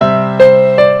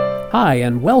Hi,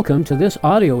 and welcome to this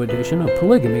audio edition of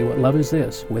Polygamy, What Love Is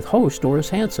This, with host Doris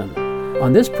Hanson.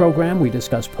 On this program, we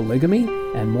discuss polygamy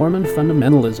and Mormon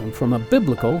fundamentalism from a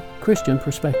biblical Christian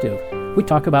perspective. We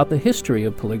talk about the history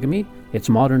of polygamy, its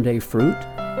modern-day fruit,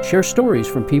 share stories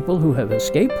from people who have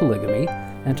escaped polygamy,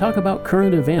 and talk about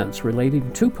current events relating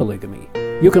to polygamy.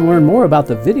 You can learn more about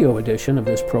the video edition of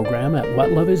this program at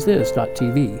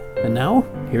whatloveisthis.tv. And now,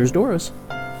 here's Doris.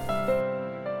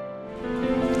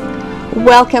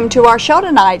 Welcome to our show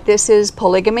tonight. This is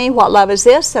Polygamy, What Love Is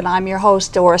This? And I'm your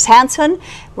host, Doris Hanson.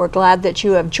 We're glad that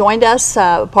you have joined us,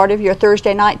 part of your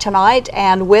Thursday night tonight,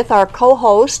 and with our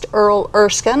co-host, Earl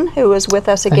Erskine, who is with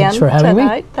us again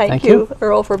tonight. Thank you,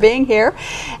 Earl, for being here.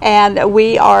 And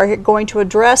we are going to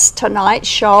address tonight's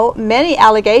show many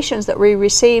allegations that we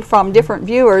receive from different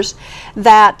viewers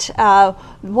that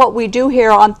what we do here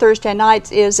on Thursday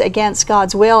nights is against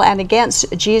God's will and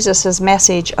against Jesus'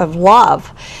 message of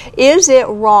love. Is it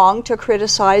wrong to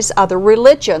criticize other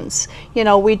religions? You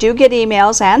know, we do get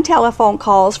emails and telephone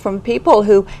calls from people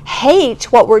who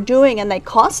hate what we're doing, and they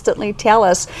constantly tell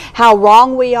us how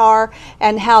wrong we are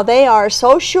and how they are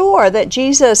so sure that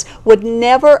Jesus would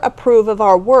never approve of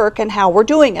our work and how we're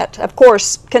doing it. Of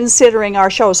course, considering our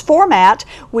show's format,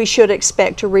 we should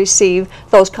expect to receive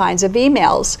those kinds of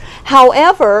emails.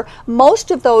 However, most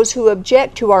of those who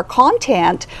object to our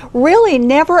content really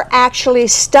never actually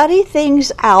study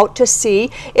things out to see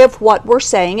if what we're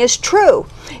saying is true.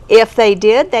 If they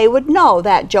did, they would know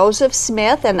that Joseph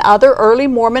Smith and other early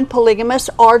Mormon polygamists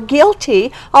are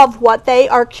guilty of what they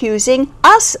are accusing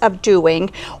us of doing.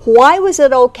 Why was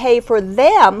it okay for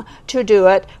them to do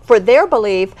it for their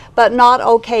belief, but not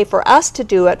okay for us to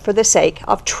do it for the sake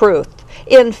of truth?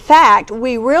 In fact,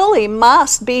 we really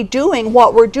must be doing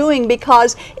what we're doing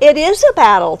because it is a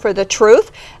battle for the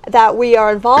truth that we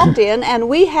are involved in, and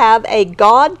we have a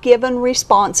God-given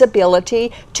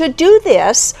responsibility to do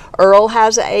this. Earl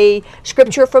has a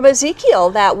scripture from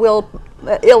Ezekiel that will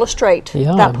illustrate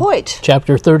that point.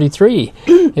 Chapter 33,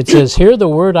 it says, "Hear the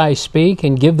word I speak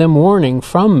and give them warning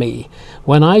from me.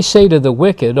 When I say to the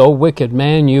wicked, O wicked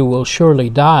man, you will surely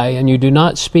die, and you do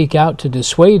not speak out to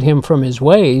dissuade him from his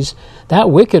ways, that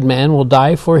wicked man will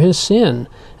die for his sin,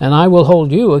 and I will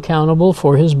hold you accountable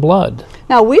for his blood."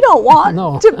 Now, we don't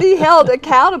want to be held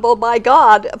accountable by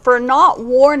God for not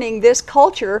warning this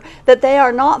culture that they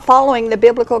are not following the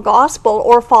biblical gospel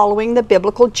or following the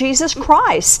biblical Jesus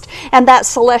Christ. And that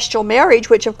celestial marriage,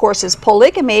 which of course is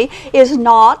polygamy, is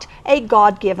not a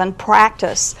God-given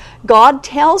practice. God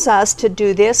tells us to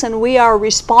do this, and we are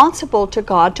responsible to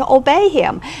God to obey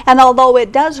Him. And although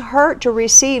it does hurt to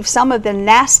receive some of the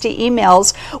nasty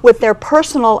emails with their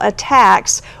personal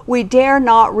attacks, we dare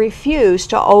not refuse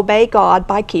to obey God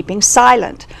by keeping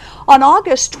silent. On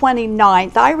August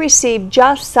 29th, I received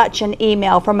just such an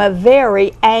email from a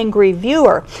very angry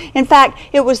viewer. In fact,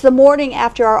 it was the morning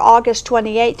after our August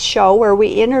 28th show where we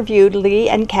interviewed Lee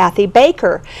and Kathy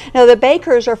Baker. Now, the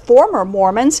Bakers are former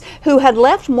Mormons who had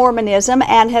left Mormonism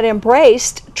and had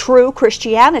embraced true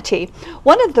Christianity.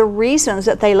 One of the reasons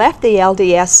that they left the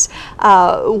LDS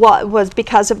was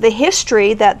because of the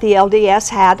history that the LDS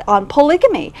had on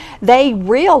polygamy. They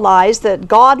realized that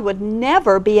God would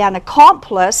never be an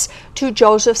accomplice to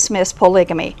Joseph Smith's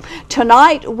polygamy.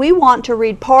 Tonight, we want to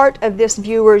read part of this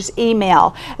viewer's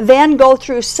email, then go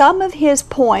through some of his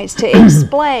points to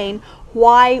explain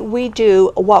why we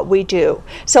do what we do.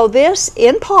 So this,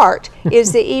 in part,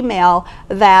 is the email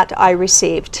that I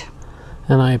received.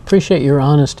 And I appreciate your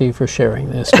honesty for sharing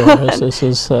this, Doris. This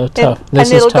is tough.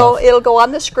 It'll go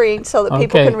on the screen so that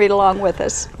people can read along with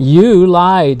us. You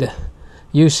lied.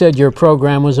 You said your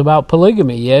program was about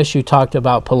polygamy. Yes, you talked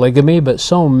about polygamy, but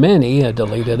so many, a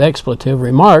deleted expletive,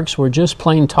 remarks were just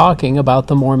plain talking about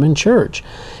the Mormon Church.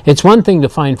 It's one thing to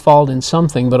find fault in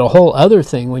something, but a whole other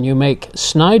thing when you make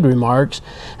snide remarks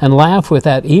and laugh with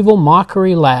that evil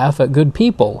mockery laugh at good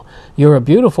people. You're a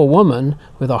beautiful woman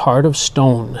with a heart of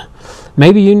stone.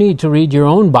 Maybe you need to read your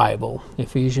own Bible,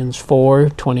 Ephesians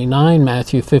 4:29,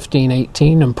 Matthew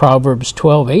 15:18, and Proverbs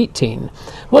 12:18.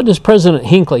 What does President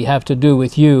Hinckley have to do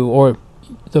with you or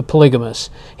the polygamous?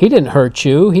 He didn't hurt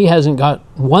you. He hasn't got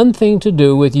one thing to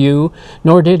do with you,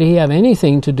 nor did he have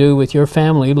anything to do with your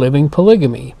family living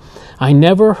polygamy. I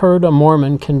never heard a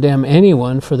Mormon condemn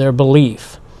anyone for their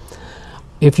belief.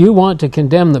 If you want to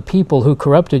condemn the people who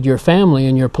corrupted your family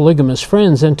and your polygamous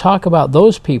friends, then talk about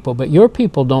those people, but your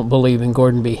people don't believe in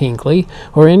Gordon B. Hinckley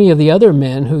or any of the other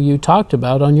men who you talked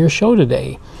about on your show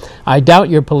today. I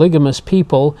doubt your polygamous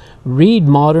people read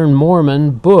modern Mormon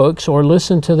books or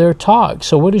listen to their talk,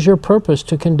 so what is your purpose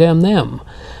to condemn them?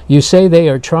 You say they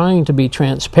are trying to be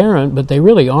transparent, but they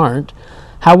really aren't.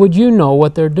 How would you know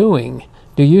what they're doing?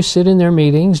 Do you sit in their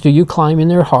meetings? Do you climb in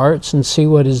their hearts and see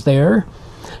what is there?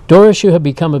 Doris, you have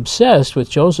become obsessed with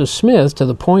Joseph Smith to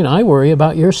the point I worry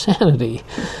about your sanity.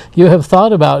 You have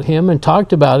thought about him and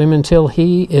talked about him until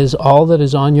he is all that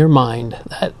is on your mind.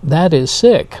 That is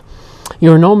sick.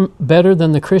 You are no better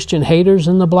than the Christian haters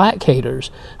and the black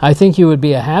haters. I think you would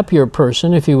be a happier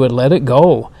person if you would let it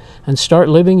go and start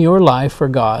living your life for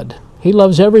God. He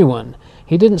loves everyone.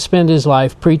 He didn't spend his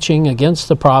life preaching against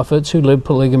the prophets who lived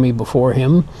polygamy before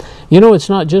him. You know, it's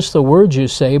not just the words you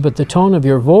say, but the tone of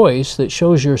your voice that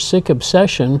shows your sick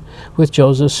obsession with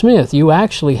Joseph Smith. You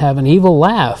actually have an evil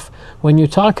laugh when you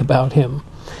talk about him.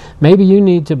 Maybe you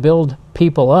need to build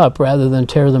people up rather than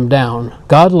tear them down.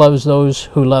 God loves those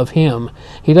who love him.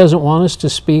 He doesn't want us to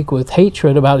speak with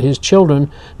hatred about his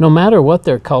children, no matter what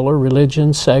their color,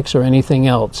 religion, sex, or anything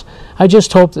else. I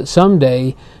just hope that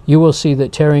someday you will see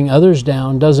that tearing others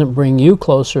down doesn't bring you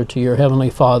closer to your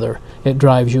Heavenly Father. It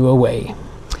drives you away.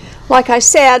 Like I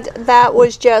said, that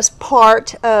was just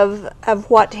part of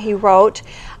what he wrote.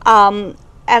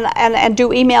 And do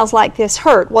emails like this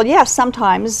hurt? Well, yes,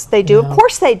 sometimes they do. Yeah, of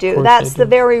course they do. That's the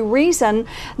very reason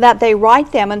that they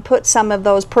write them and put some of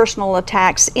those personal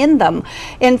attacks in them.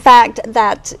 In fact,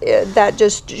 that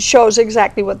just shows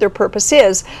exactly what their purpose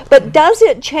is. But does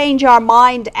it change our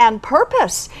mind and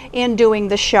purpose in doing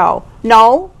the show?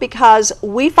 No, because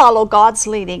we follow God's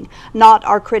leading, not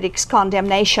our critics'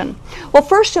 condemnation. Well,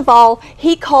 first of all,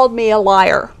 he called me a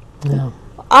liar. Yeah.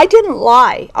 I didn't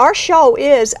lie. Our show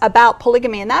is about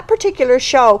polygamy, and that particular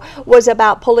show was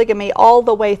about polygamy all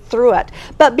the way through it.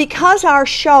 But because our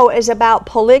show is about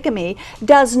polygamy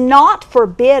does not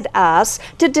forbid us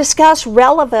to discuss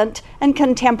relevant and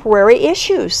contemporary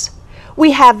issues.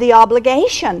 We have the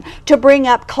obligation to bring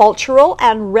up cultural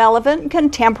and relevant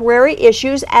contemporary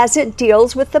issues as it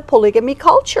deals with the polygamy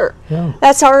culture. Yeah.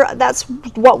 That's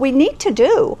what we need to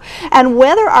do. And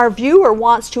whether our viewer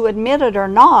wants to admit it or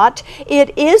not,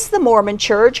 it is the Mormon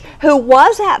Church who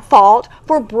was at fault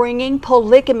for bringing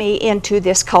polygamy into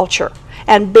this culture.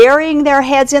 And burying their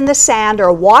heads in the sand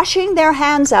or washing their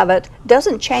hands of it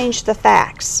doesn't change the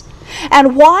facts.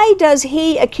 And why does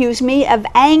he accuse me of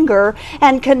anger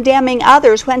and condemning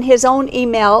others when his own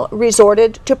email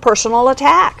resorted to personal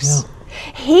attacks?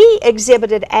 Yeah. He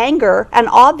exhibited anger and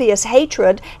obvious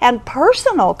hatred and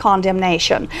personal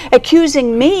condemnation,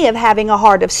 accusing me of having a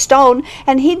heart of stone,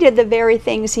 and he did the very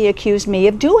things he accused me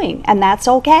of doing. And that's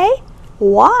okay?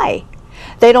 Why?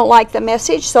 They don't like the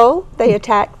message, so they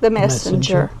attack the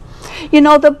messenger. You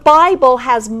know, the Bible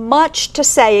has much to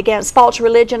say against false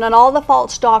religion and all the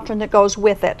false doctrine that goes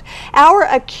with it. Our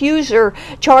accuser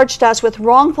charged us with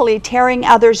wrongfully tearing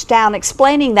others down,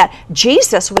 explaining that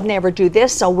Jesus would never do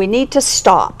this, so we need to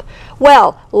stop.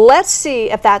 Well, let's see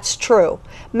if that's true.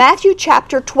 Matthew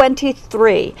chapter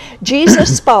 23,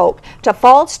 Jesus spoke to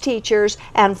false teachers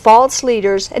and false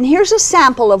leaders, and here's a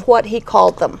sample of what he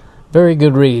called them. Very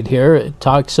good read here. It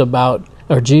talks about,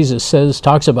 or Jesus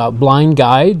talks about blind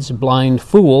guides, blind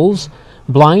fools,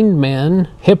 blind men,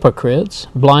 hypocrites,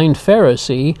 blind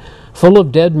Pharisee, full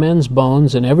of dead men's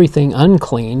bones and everything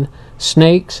unclean,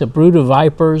 snakes, a brood of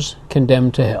vipers,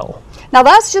 condemned to hell. Now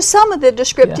that's just some of the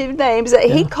descriptive names that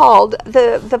he called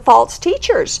the false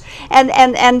teachers. And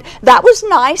that was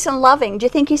nice and loving. Do you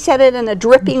think he said it in a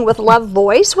dripping with love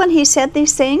voice when he said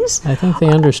these things? I think they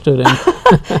understood him.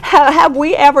 Have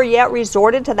we ever yet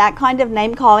resorted to that kind of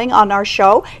name calling on our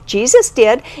show? Jesus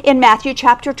did in Matthew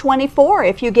chapter 24.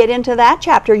 If you get into that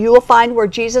chapter, you will find where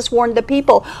Jesus warned the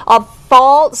people of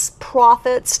false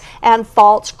prophets and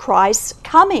false Christs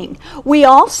coming. We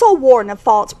also warn of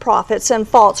false prophets and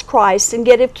false Christs and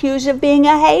get accused of being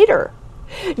a hater.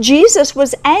 Jesus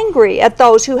was angry at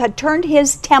those who had turned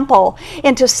his temple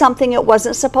into something it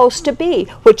wasn't supposed to be,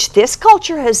 which this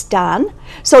culture has done.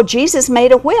 So Jesus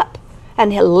made a whip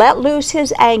and he let loose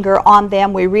his anger on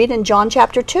them. We read in John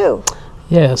chapter 2.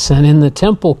 Yes, and in the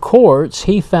temple courts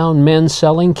he found men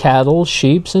selling cattle,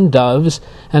 sheep, and doves,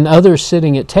 and others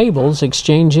sitting at tables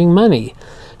exchanging money.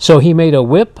 So he made a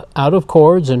whip out of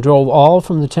cords and drove all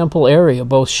from the temple area,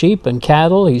 both sheep and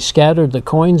cattle. He scattered the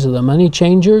coins of the money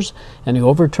changers, and he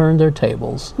overturned their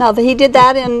tables. Now, he did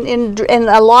that in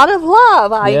a lot of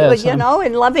love,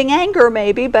 in loving anger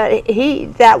maybe, but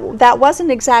that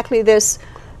wasn't exactly this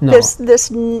No.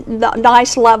 this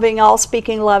nice, loving,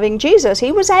 all-speaking, loving Jesus.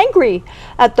 He was angry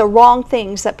at the wrong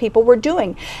things that people were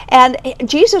doing. And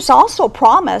Jesus also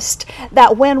promised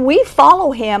that when we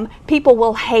follow him, people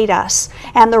will hate us.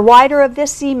 And the writer of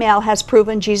this email has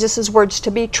proven Jesus' words to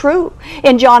be true.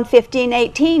 In John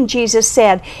 15:18, Jesus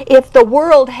said, "If the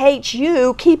world hates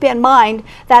you, keep in mind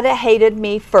that it hated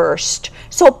me first."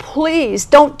 So please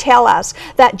don't tell us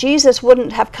that Jesus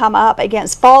wouldn't have come up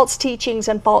against false teachings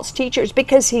and false teachers,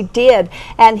 because he did,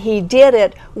 and he did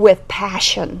it with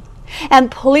passion.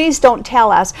 And please don't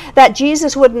tell us that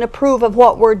Jesus wouldn't approve of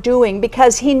what we're doing,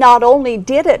 because he not only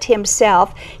did it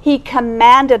himself, he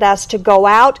commanded us to go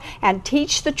out and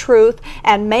teach the truth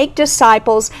and make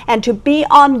disciples and to be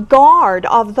on guard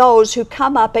of those who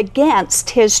come up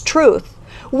against his truth.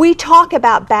 We talk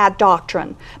about bad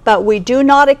doctrine, but we do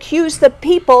not accuse the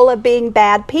people of being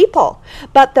bad people.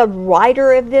 But the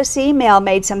writer of this email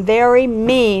made some very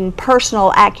mean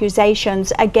personal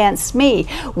accusations against me.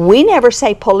 We never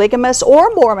say polygamists or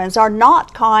Mormons are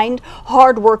not kind,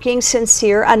 hardworking,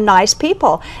 sincere, and nice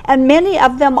people. And many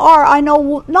of them are. I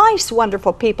know nice,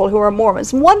 wonderful people who are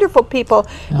Mormons, wonderful people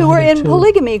who are in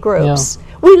polygamy groups.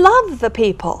 Yeah. We love the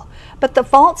people. But the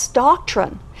false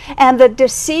doctrine and the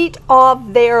deceit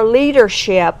of their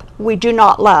leadership we do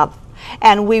not love,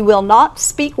 and we will not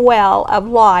speak well of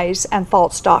lies and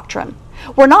false doctrine.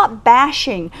 We're not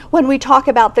bashing when we talk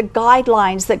about the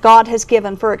guidelines that God has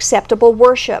given for acceptable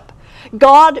worship.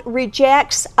 God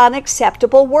rejects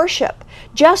unacceptable worship.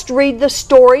 Just read the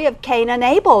story of Cain and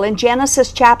Abel in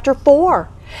Genesis chapter 4.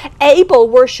 Abel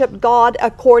worshiped God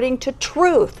according to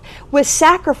truth, with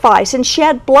sacrifice and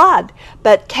shed blood.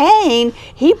 But Cain,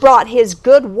 he brought his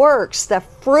good works, the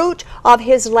fruit of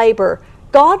his labor.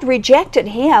 God rejected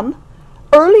him.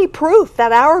 Early proof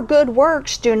that our good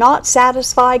works do not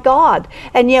satisfy God.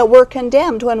 And yet we're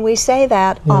condemned when we say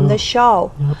that on this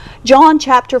show. Yep. John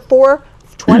chapter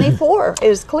 4:24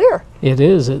 is clear. It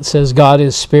is. It says God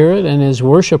is spirit, and his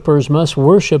worshipers must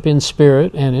worship in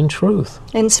spirit and in truth.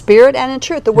 In spirit and in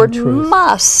truth. The word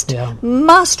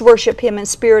must worship him in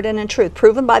spirit and in truth,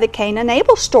 proven by the Cain and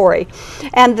Abel story.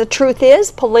 And the truth is,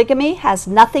 polygamy has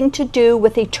nothing to do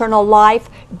with eternal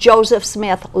life. Joseph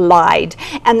Smith lied.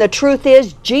 And the truth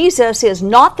is, Jesus is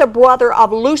not the brother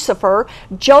of Lucifer.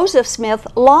 Joseph Smith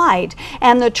lied.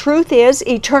 And the truth is,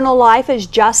 eternal life is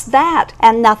just that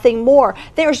and nothing more.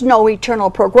 There's no eternal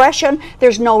progression.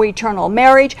 There's no eternal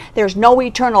marriage. There's no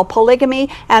eternal polygamy.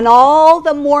 And all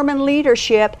the Mormon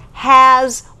leadership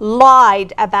has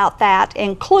lied about that,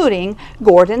 including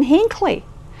Gordon Hinckley.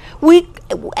 We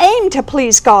aim to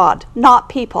please God, not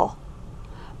people.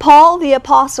 Paul the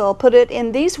Apostle put it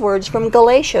in these words from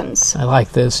Galatians. I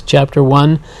like this. Chapter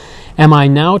 1. Am I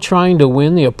now trying to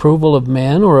win the approval of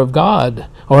men or of God?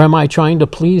 Or am I trying to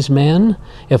please men?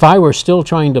 If I were still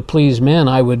trying to please men,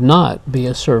 I would not be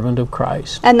a servant of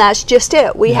Christ. And that's just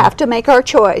it. We have to make our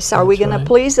choice. Are we going to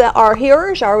please our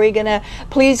hearers? Are we going to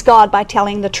please God by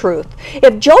telling the truth?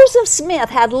 If Joseph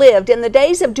Smith had lived in the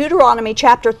days of Deuteronomy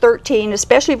chapter 13,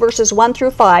 especially verses 1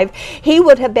 through 5, he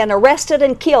would have been arrested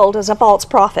and killed as a false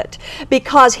prophet,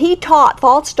 because he taught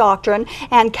false doctrine,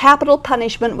 and capital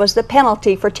punishment was the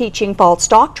penalty for teaching false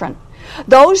doctrine.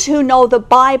 Those who know the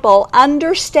Bible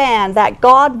understand that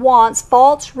God wants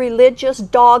false religious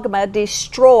dogma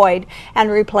destroyed and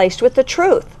replaced with the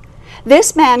truth.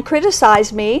 This man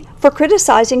criticized me for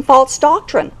criticizing false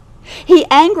doctrine. He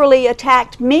angrily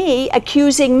attacked me,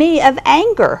 accusing me of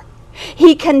anger.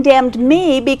 He condemned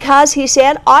me because he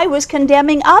said I was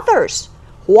condemning others.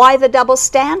 Why the double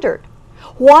standard?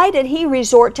 Why did he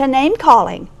resort to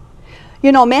name-calling?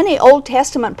 You know, many Old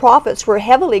Testament prophets were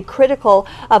heavily critical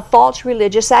of false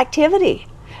religious activity.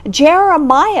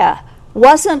 Jeremiah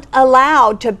wasn't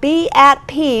allowed to be at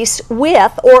peace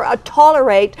with or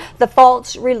tolerate the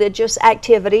false religious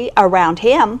activity around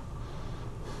him.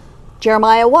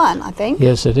 Jeremiah 1, I think.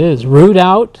 Yes, it is. Root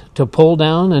out, to pull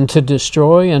down, and to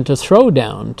destroy, and to throw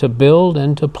down, to build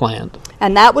and to plant.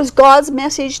 And that was God's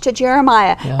message to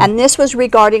Jeremiah. Yeah. And this was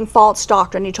regarding false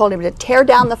doctrine. He told him to tear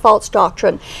down the false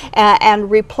doctrine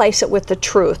and replace it with the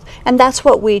truth. And that's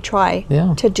what we try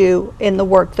to do in the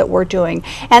work that we're doing.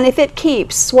 And if it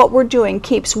keeps, what we're doing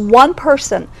keeps one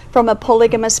person from a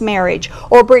polygamous marriage,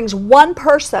 or brings one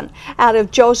person out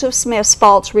of Joseph Smith's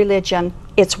false religion,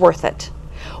 it's worth it.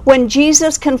 When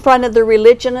Jesus confronted the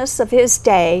religionists of his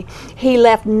day, he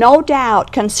left no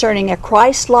doubt concerning a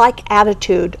Christ-like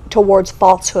attitude towards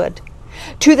falsehood.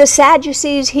 To the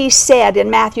Sadducees he said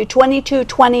in Matthew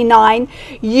 22:29,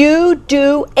 "You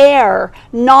do err,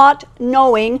 not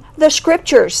knowing the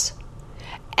Scriptures."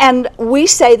 And we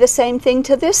say the same thing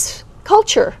to this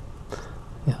culture.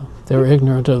 Yeah, They're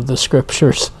ignorant of the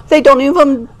Scriptures. They don't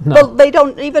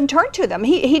even turn to them.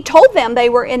 He told them they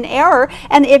were in error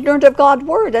and ignorant of God's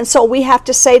word. And so we have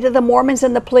to say to the Mormons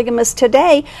and the polygamists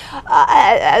today,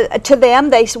 to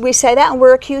them, we say that, and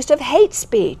we're accused of hate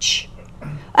speech.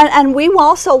 And we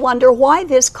also wonder why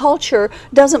this culture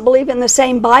doesn't believe in the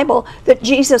same Bible that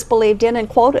Jesus believed in and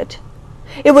quoted.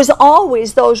 It was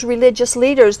always those religious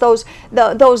leaders,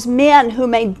 those men who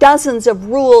made dozens of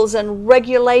rules and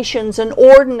regulations and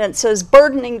ordinances,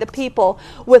 burdening the people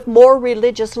with more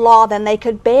religious law than they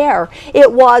could bear.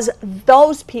 It was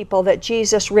those people that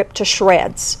Jesus ripped to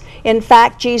shreds. In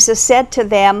fact, Jesus said to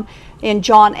them in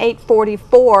John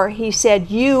 8:44, he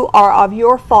said, "You are of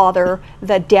your father,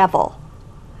 the devil."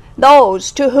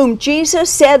 Those to whom Jesus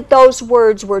said those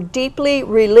words were deeply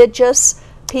religious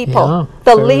people,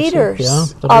 the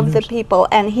leaders of the people.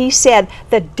 And he said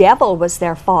the devil was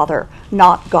their father,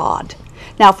 not God.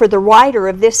 Now, for the writer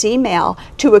of this email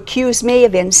to accuse me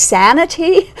of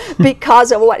insanity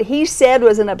because of what he said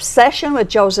was an obsession with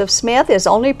Joseph Smith is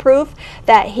only proof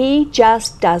that he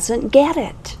just doesn't get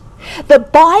it. The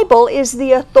Bible is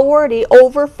the authority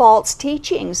over false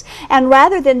teachings, and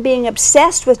rather than being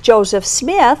obsessed with Joseph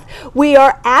Smith, we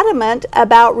are adamant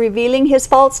about revealing his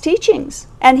false teachings.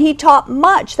 And he taught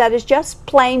much that is just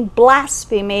plain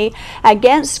blasphemy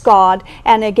against God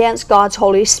and against God's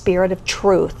Holy Spirit of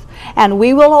truth. And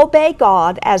we will obey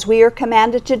God as we are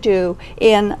commanded to do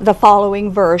in the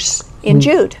following verse in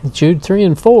Jude. Jude 3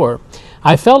 and 4.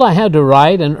 I felt I had to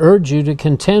write and urge you to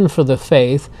contend for the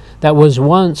faith that was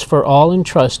once for all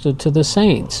entrusted to the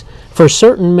saints. For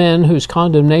certain men whose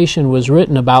condemnation was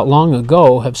written about long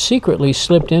ago have secretly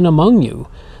slipped in among you.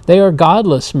 They are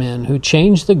godless men who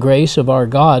changed the grace of our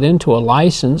God into a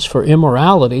license for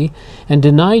immorality and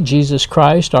deny Jesus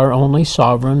Christ, our only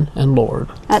sovereign and Lord.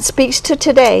 That speaks to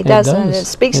today, doesn't it? It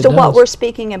speaks to what we're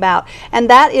speaking about. And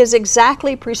that is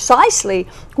exactly precisely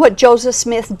what Joseph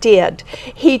Smith did.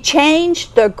 He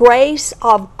changed the grace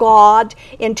of God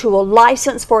into a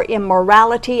license for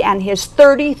immorality, and his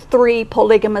 33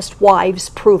 polygamist wives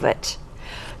prove it.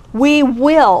 We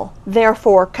will,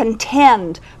 therefore,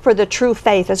 contend for the true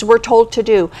faith as we're told to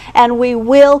do, and we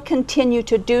will continue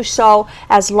to do so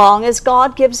as long as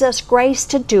God gives us grace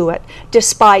to do it,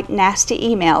 despite nasty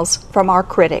emails from our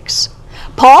critics.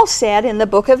 Paul said in the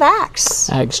book of Acts,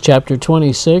 Acts chapter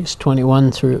 26, 20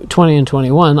 and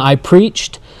 21, I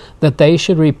preached that they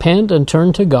should repent and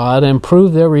turn to God and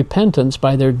prove their repentance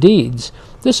by their deeds.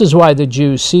 This is why the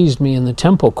Jews seized me in the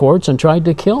temple courts and tried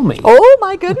to kill me. Oh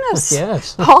my goodness.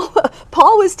 Yes.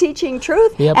 Paul was teaching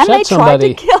truth, and they tried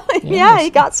to kill him. Yes. Yeah, he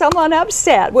got someone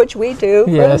upset, which we do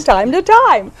from time to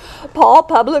time. Paul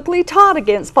publicly taught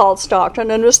against false doctrine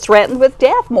and was threatened with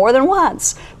death more than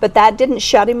once, but that didn't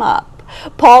shut him up.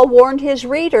 Paul warned his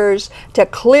readers to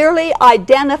clearly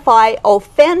identify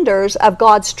offenders of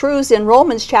God's truths in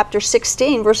Romans chapter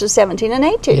 16, verses 17 and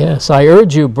 18. Yes, I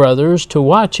urge you, brothers, to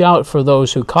watch out for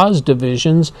those who cause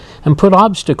divisions and put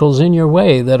obstacles in your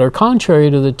way that are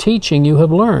contrary to the teaching you have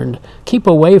learned. Keep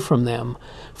away from them.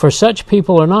 For such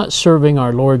people are not serving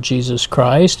our Lord Jesus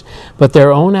Christ, but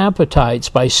their own appetites.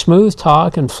 By smooth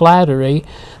talk and flattery,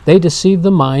 they deceive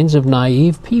the minds of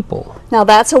naive people. Now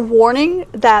that's a warning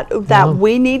that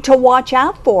we need to watch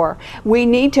out for. We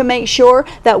need to make sure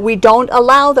that we don't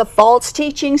allow the false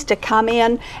teachings to come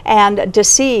in and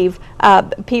deceive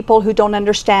people who don't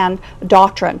understand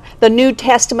doctrine. The New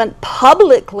Testament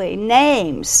publicly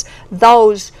names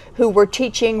those who were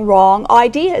teaching wrong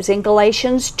ideas. In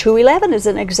Galatians 2:11 is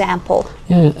an example.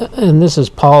 Yeah, and this is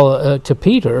Paul to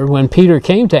Peter. When Peter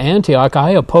came to Antioch,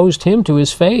 I opposed him to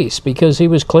his face because he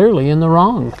was clearly in the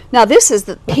wrong. Now this is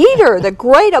Peter, the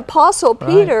great apostle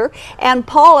Peter, right. And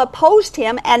Paul opposed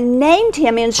him and named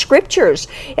him in scriptures.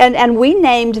 And we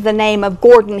named the name of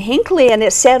Gordon Hinckley, and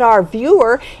it set our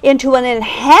viewer into an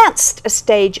enhanced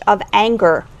stage of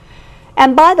anger.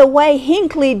 And by the way,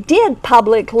 Hinckley did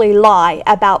publicly lie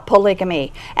about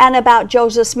polygamy and about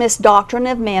Joseph Smith's doctrine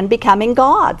of men becoming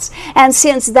gods. And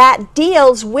since that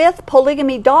deals with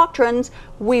polygamy doctrines,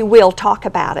 we will talk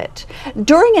about it.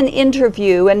 During an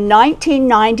interview in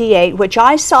 1998, which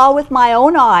I saw with my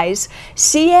own eyes,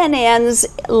 CNN's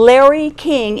Larry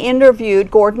King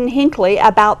interviewed Gordon Hinckley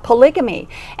about polygamy.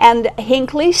 And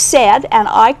Hinckley said, and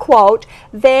I quote,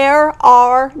 "There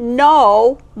are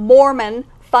no Mormon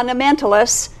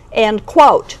fundamentalists," end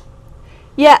quote.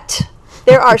 Yet,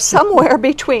 there are somewhere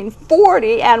between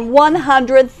 40 and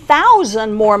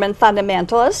 100,000 Mormon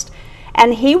fundamentalists,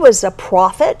 and he was a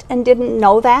prophet and didn't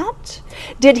know that?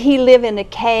 Did he live in a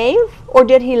cave, or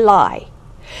did he lie?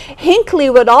 Hinckley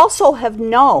would also have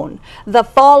known the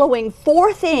following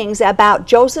 4 things about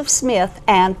Joseph Smith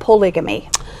and polygamy.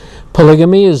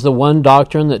 Polygamy is the one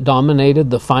doctrine that dominated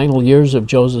the final years of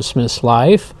Joseph Smith's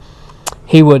life.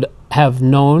 He would have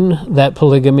known that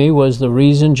polygamy was the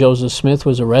reason Joseph Smith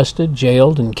was arrested,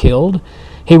 jailed, and killed.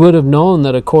 He would have known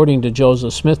that according to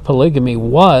Joseph Smith, polygamy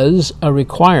was a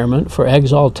requirement for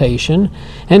exaltation,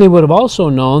 and he would have also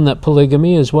known that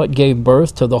polygamy is what gave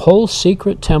birth to the whole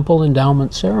secret temple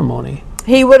endowment ceremony.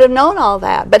 He would have known all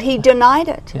that, but he denied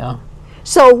it. Yeah.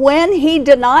 So when he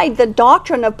denied the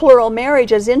doctrine of plural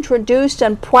marriage as introduced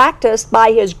and practiced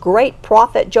by his great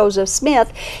prophet Joseph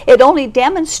Smith, it only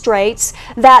demonstrates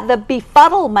that the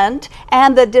befuddlement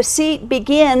and the deceit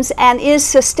begins and is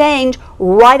sustained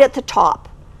right at the top.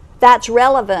 That's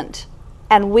relevant,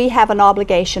 and we have an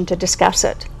obligation to discuss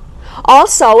it.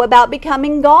 Also, about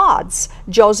becoming gods,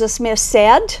 Joseph Smith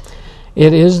said,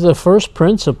 "It is the first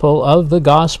principle of the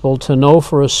gospel to know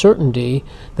for a certainty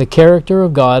the character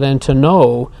of God and to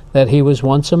know that he was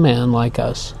once a man like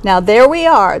us." Now there we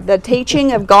are, the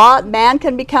teaching of God, man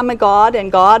can become a god,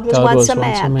 and God was once a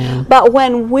man. But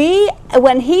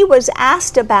when he was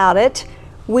asked about it,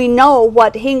 we know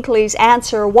what Hinckley's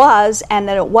answer was, and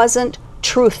that it wasn't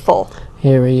truthful.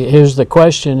 Here's the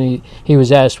question. He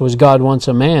was asked, was God once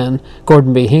a man?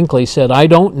 Gordon B. Hinckley said, I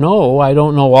don't know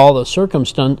all the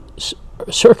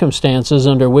circumstances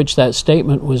under which that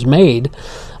statement was made.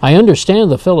 I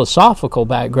understand the philosophical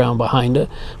background behind it,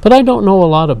 but I don't know a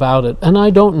lot about it, and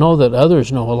I don't know that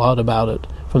others know a lot about it.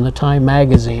 From the Time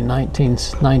magazine,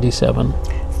 1997.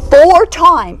 4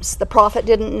 times the prophet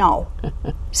didn't know.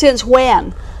 Since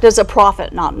when does a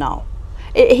prophet not know?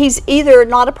 He's either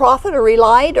not a prophet or he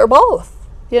lied or both,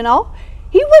 you know.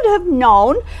 He would have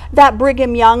known that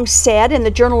Brigham Young said in the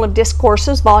Journal of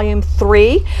Discourses, Volume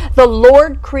 3, the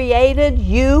Lord created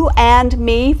you and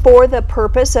me for the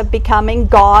purpose of becoming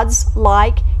gods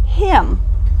like him.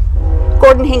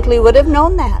 Gordon Hinckley would have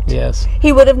known that. Yes.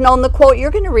 He would have known the quote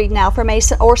you're going to read now from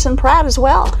Orson Pratt as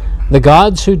well. The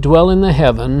gods who dwell in the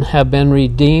heaven have been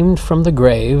redeemed from the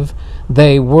grave.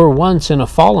 They were once in a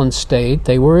fallen state.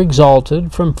 They were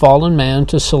exalted from fallen man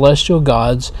to celestial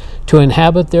gods to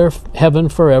inhabit their heaven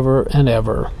forever and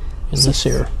ever. In the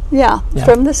seer. Yeah.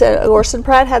 From this, Orson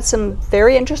Pratt had some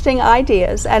very interesting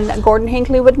ideas, and Gordon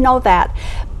Hinckley would know that.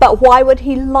 But why would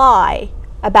he lie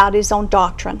about his own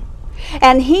doctrine?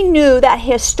 And he knew that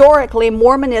historically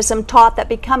Mormonism taught that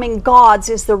becoming gods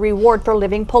is the reward for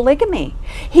living polygamy.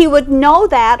 He would know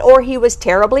that, or he was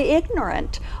terribly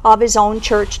ignorant of his own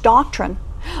church doctrine.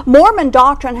 Mormon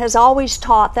doctrine has always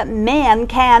taught that men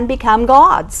can become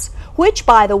gods, which,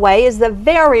 by the way, is the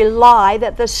very lie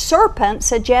that the serpent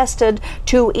suggested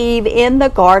to Eve in the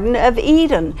Garden of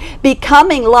Eden.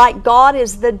 Becoming like God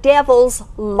is the devil's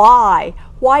lie.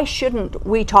 Why shouldn't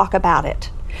we talk about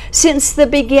it? Since the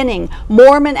beginning,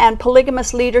 Mormon and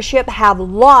polygamous leadership have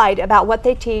lied about what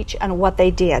they teach and what they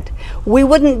did. We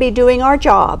wouldn't be doing our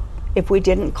job if we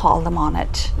didn't call them on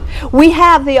it. We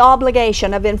have the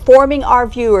obligation of informing our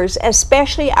viewers,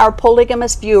 especially our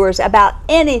polygamous viewers, about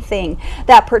anything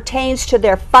that pertains to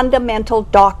their fundamental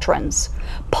doctrines.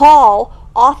 Paul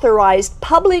authorized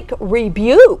public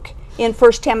rebuke in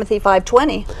 1 Timothy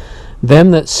 5:20.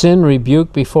 Them that sin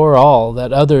rebuke before all,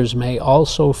 that others may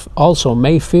also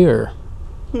may fear.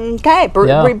 Okay,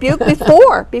 rebuke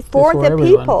before the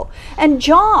everyone. people. And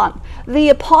John, the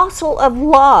apostle of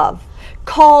love,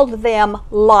 called them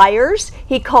liars,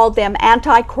 he called them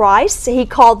antichrists, he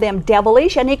called them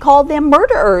devilish, and he called them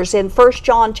murderers in 1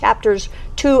 John chapters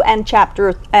 2 and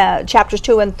chapters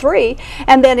 2 and 3.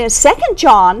 And then in 2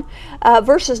 John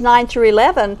verses 9 through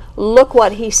 11, look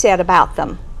what he said about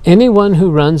them. Anyone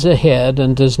who runs ahead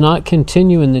and does not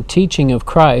continue in the teaching of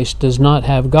Christ does not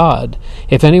have God.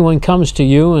 If anyone comes to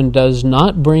you and does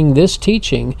not bring this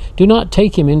teaching, do not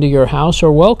take him into your house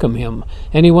or welcome him.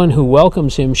 Anyone who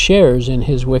welcomes him shares in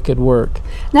his wicked work.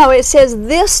 Now it says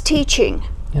this teaching.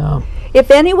 Yeah. If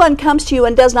anyone comes to you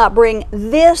and does not bring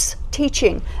this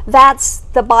teaching, that's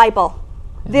the Bible,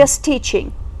 this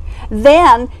teaching,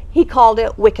 then he called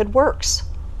it wicked works.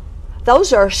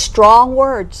 Those are strong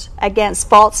words against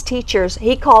false teachers.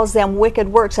 He calls them wicked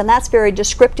works, and that's very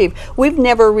descriptive. We've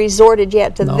never resorted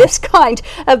yet to this kind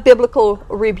of biblical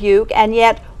rebuke, and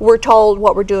yet we're told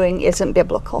what we're doing isn't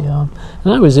biblical. Yeah,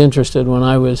 and I was interested when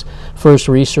I was first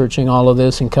researching all of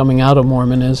this and coming out of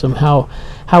Mormonism, how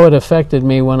it affected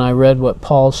me when I read what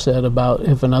Paul said about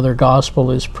if another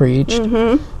gospel is preached,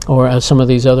 or some of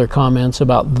these other comments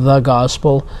about the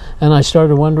gospel, and I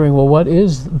started wondering, well, what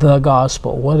is the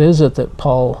gospel? What is it that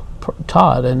Paul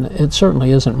taught, and it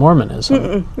certainly isn't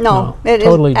Mormonism. No, it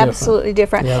totally is absolutely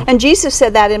different. Yeah. And Jesus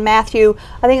said that in Matthew,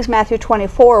 I think it's Matthew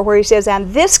 24, where he says,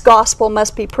 "And this gospel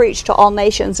must be preached to all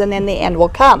nations, and then the end will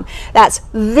come." That's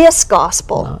this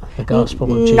gospel. The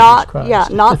gospel of Jesus Christ. Yeah,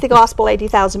 not the gospel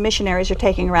 80,000 missionaries are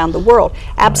taking around the world.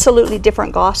 Absolutely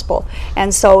different gospel.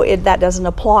 And so that doesn't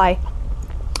apply.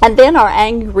 And then our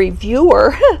angry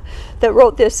viewer that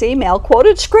wrote this email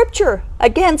quoted scripture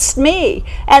against me,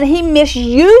 and he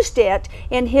misused it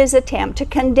in his attempt to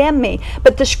condemn me.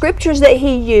 But the scriptures that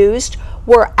he used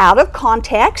were out of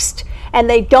context, and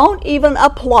they don't even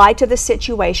apply to the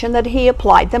situation that he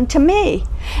applied them to me.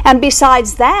 And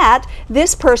besides that,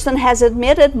 this person has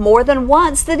admitted more than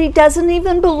once that he doesn't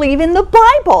even believe in the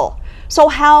Bible. So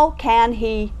how can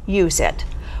he use it?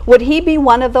 Would he be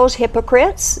one of those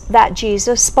hypocrites that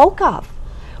Jesus spoke of?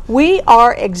 We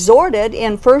are exhorted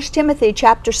in 1 Timothy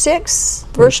chapter 6,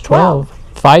 verse 12.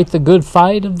 Fight the good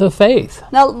fight of the faith.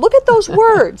 Now look at those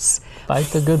words. Fight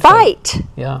the good fight. fight.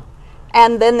 Yeah.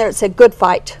 And then there's a good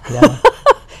fight. Yeah.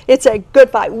 It's a good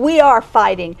fight. We are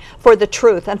fighting for the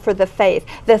truth and for the faith.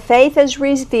 The faith is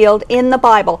revealed in the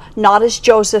Bible, not as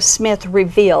Joseph Smith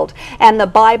revealed. And the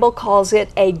Bible calls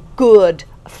it a good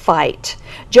fight.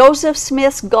 Joseph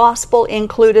Smith's gospel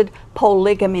included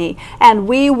polygamy, and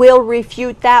we will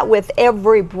refute that with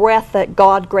every breath that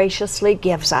God graciously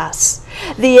gives us.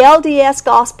 The LDS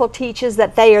gospel teaches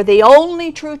that they are the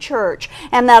only true church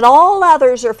and that all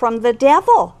others are from the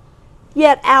devil.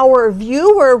 Yet our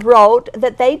viewer wrote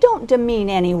that they don't demean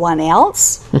anyone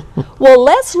else. Well,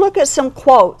 let's look at some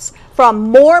quotes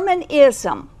from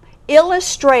Mormonism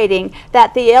illustrating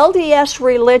that the LDS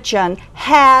religion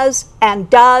has and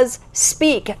does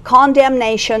speak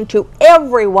condemnation to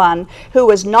everyone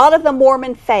who is not of the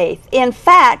Mormon faith. In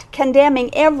fact, condemning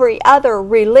every other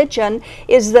religion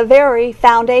is the very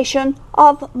foundation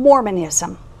of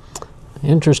Mormonism.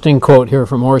 Interesting quote here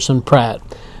from Orson Pratt.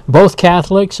 Both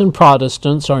Catholics and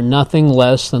Protestants are nothing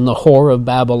less than the whore of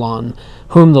Babylon,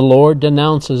 whom the Lord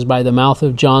denounces by the mouth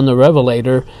of John the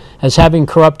Revelator as having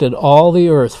corrupted all the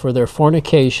earth for their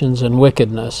fornications and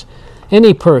wickedness.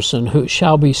 Any person who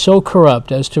shall be so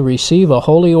corrupt as to receive a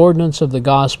holy ordinance of the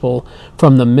gospel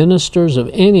from the ministers of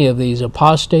any of these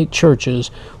apostate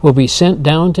churches will be sent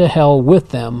down to hell with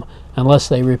them unless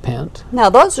they repent. Now,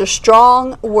 those are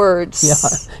strong words.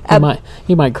 Yeah,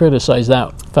 he might criticize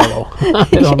that fellow. I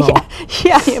don't know.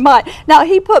 Yeah, he might. Now,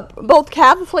 he put both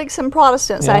Catholics and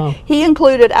Protestants. Yeah. He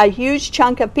included a huge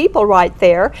chunk of people right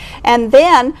there. And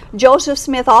then Joseph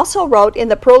Smith also wrote in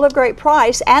The Pearl of Great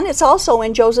Price, and it's also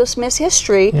in Joseph Smith's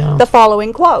history, the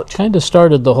following quote. Kind of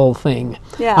started the whole thing.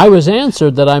 Yeah. I was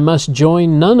answered that I must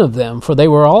join none of them, for they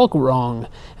were all wrong.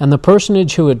 And the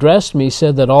personage who addressed me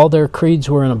said that all their creeds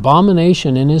were an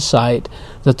abomination in his sight,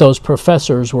 that those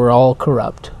professors were all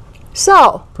corrupt.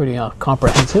 So, Pretty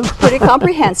comprehensive. pretty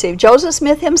comprehensive. Joseph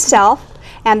Smith himself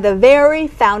and the very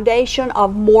foundation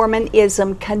of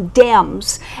Mormonism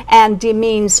condemns and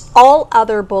demeans all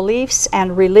other beliefs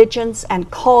and religions and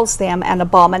calls them an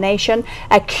abomination,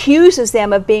 accuses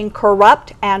them of being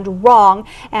corrupt and wrong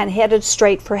and headed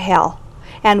straight for hell.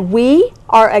 And we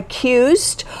are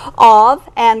accused of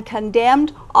and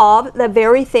condemned of the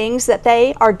very things that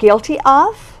they are guilty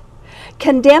of.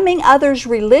 Condemning others'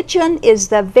 religion is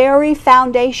the very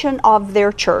foundation of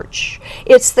their church.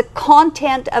 It's the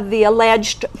content of the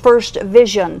alleged first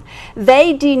vision.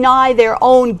 They deny their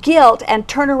own guilt and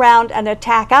turn around and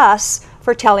attack us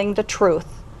for telling the truth.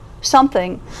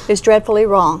 Something is dreadfully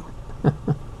wrong.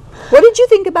 What did you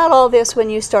think about all this when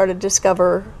you started to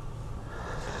discover?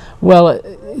 Well,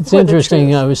 it's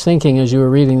interesting. I was thinking as you were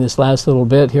reading this last little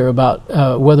bit here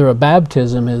about whether a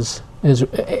baptism is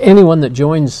anyone that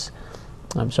joins.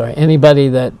 Anybody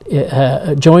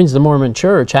that joins the Mormon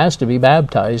Church has to be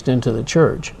baptized into the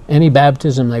church. Any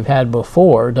baptism they've had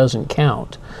before doesn't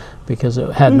count because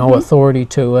it had no authority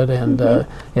to it, and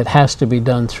it has to be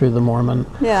done through the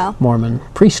Mormon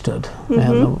priesthood.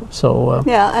 And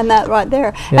and that right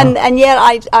there. Yeah. And yet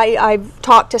I've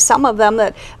talked to some of them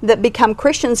that become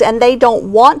Christians, and they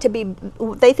don't want to be.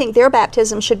 They think their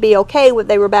baptism should be okay when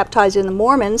they were baptized in the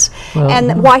Mormons,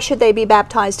 and why should they be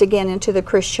baptized again into the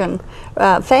Christian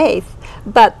faith?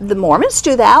 But the Mormons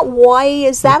do that. Why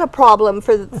is that a problem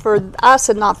for us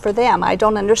and not for them? I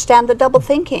don't understand the double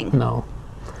thinking. No.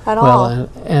 At all. Well,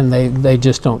 and they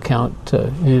just don't count.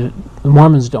 The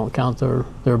Mormons don't count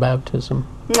their baptism.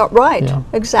 No, right, Yeah.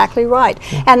 Exactly right.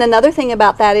 Yeah. And another thing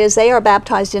about that is they are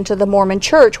baptized into the Mormon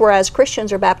Church, whereas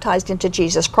Christians are baptized into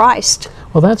Jesus Christ.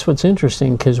 Well, that's what's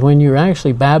interesting, because when you're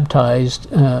actually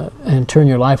baptized and turn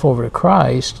your life over to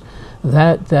Christ,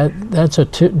 that's a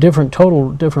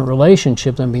total different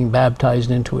relationship than being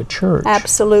baptized into a church.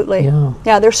 Absolutely.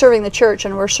 Yeah, they're serving the church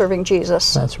and we're serving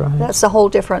Jesus. That's right. That's the whole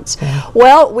difference. Yeah.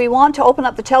 Well, we want to open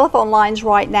up the telephone lines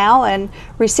right now and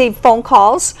receive phone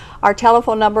calls. Our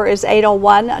telephone number is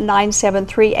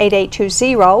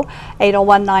 801-973-8820,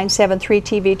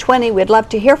 801-973-TV20. We'd love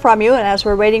to hear from you, and as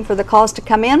we're waiting for the calls to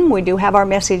come in, we do have our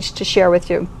message to share with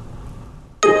you.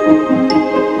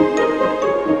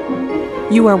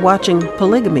 You are watching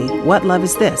Polygamy, What Love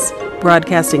Is This?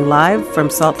 Broadcasting live from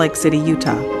Salt Lake City,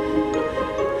 Utah.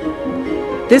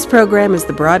 This program is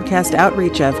the broadcast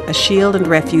outreach of a Shield and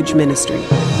Refuge ministry.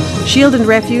 Shield and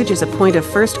Refuge is a point of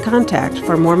first contact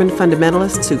for Mormon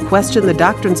fundamentalists who question the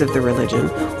doctrines of the religion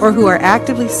or who are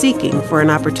actively seeking for an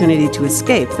opportunity to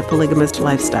escape the polygamist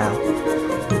lifestyle.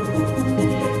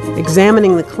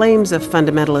 Examining the claims of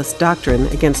fundamentalist doctrine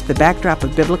against the backdrop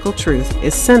of biblical truth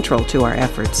is central to our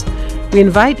efforts. We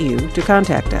invite you to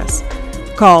contact us.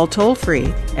 Call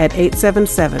toll-free at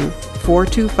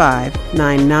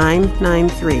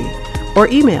 877-425-9993 or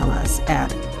email us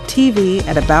at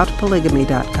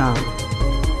tv@aboutpolygamy.com.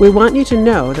 We want you to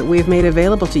know that we've made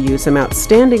available to you some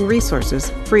outstanding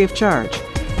resources free of charge.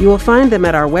 You will find them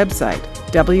at our website,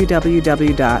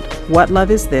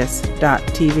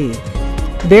 www.whatloveisthis.tv.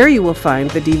 There you will find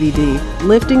the DVD,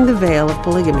 Lifting the Veil of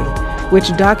Polygamy,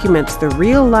 which documents the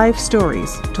real-life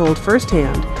stories told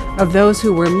firsthand of those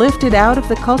who were lifted out of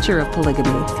the culture of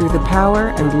polygamy through the power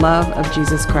and love of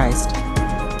Jesus Christ.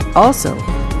 Also,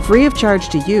 free of charge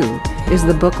to you is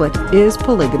the booklet, Is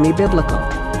Polygamy Biblical?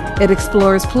 It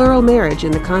explores plural marriage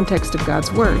in the context of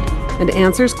God's Word and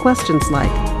answers questions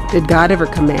like, did God ever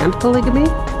command polygamy?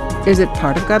 Is it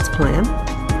part of God's plan?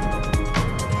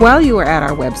 While you are at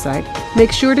our website,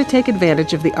 make sure to take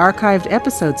advantage of the archived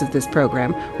episodes of this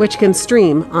program, which can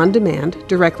stream on demand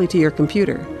directly to your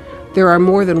computer. There are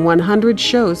more than 100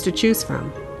 shows to choose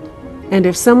from. And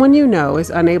if someone you know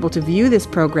is unable to view this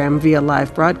program via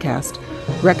live broadcast,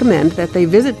 recommend that they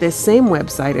visit this same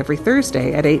website every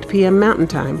Thursday at 8 p.m. Mountain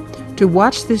Time to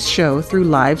watch this show through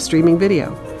live streaming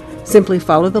video. Simply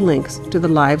follow the links to the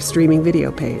live streaming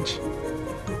video page.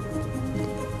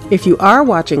 If you are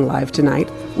watching live tonight,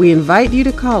 we invite you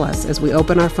to call us as we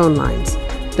open our phone lines.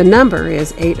 The number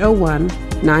is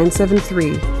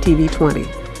 801-973-TV20.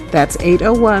 That's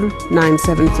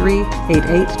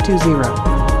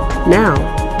 801-973-8820. Now,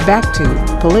 back to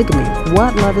Polygamy,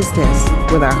 What Love Is This?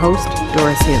 With our host,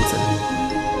 Doris Hanson.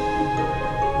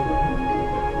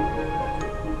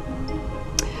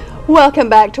 Welcome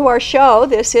back to our show.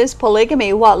 This is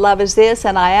Polygamy, What Love Is This?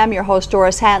 And I am your host,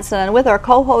 Doris Hanson. And with our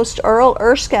co-host, Earl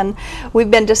Erskine,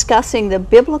 we've been discussing the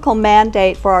biblical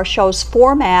mandate for our show's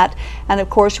format. And of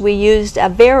course, we used a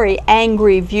very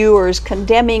angry viewer's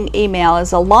condemning email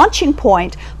as a launching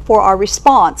point for our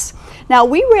response. Now,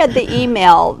 we read the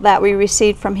email that we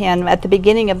received from him at the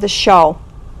beginning of the show.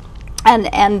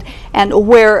 And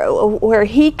where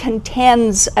he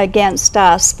contends against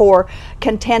us for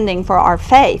contending for our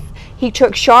faith. He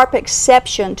took sharp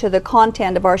exception to the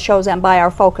content of our shows and by our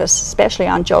focus, especially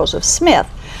on Joseph Smith.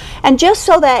 And just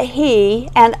so that he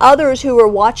and others who are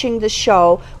watching the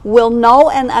show will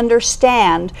know and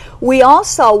understand, we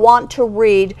also want to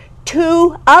read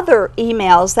two other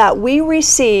emails that we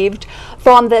received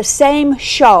from the same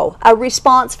show, a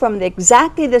response from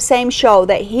exactly the same show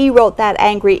that he wrote that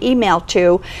angry email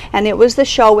to, and it was the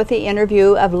show with the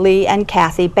interview of Lee and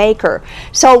Kathy Baker.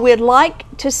 So we'd like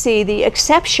to see the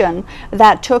exception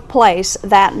that took place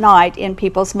that night in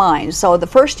people's minds. So the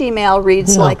first email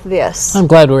reads like this. I'm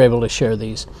glad we're able to share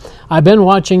these. I've been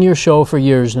watching your show for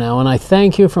years now, and I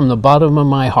thank you from the bottom of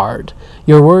my heart.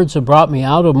 Your words have brought me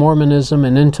out of Mormonism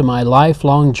and into my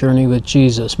lifelong journey with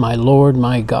Jesus, my Lord,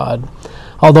 my God.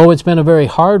 Although it's been a very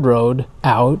hard road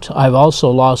out, I've also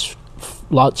lost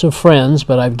lots of friends,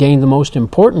 but I've gained the most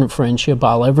important friendship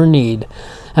I'll ever need,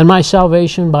 and my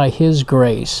salvation by His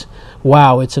grace.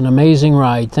 Wow, it's an amazing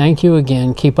ride. Thank you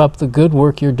again. Keep up the good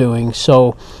work you're doing.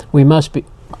 So we must be...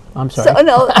 I'm sorry. So,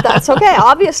 no, that's okay.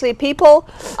 Obviously,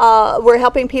 we're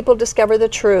helping people discover the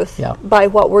truth by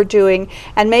what we're doing.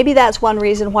 And maybe that's one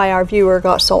reason why our viewer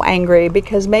got so angry,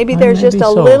 because maybe there's just a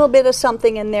little bit of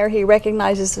something in there he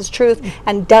recognizes as truth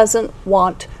and doesn't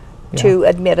want to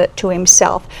admit it to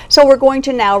himself. So we're going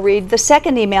to now read the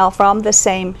second email from the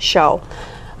same show.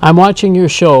 I'm watching your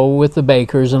show with the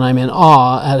Bakers, and I'm in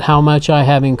awe at how much I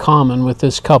have in common with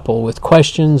this couple, with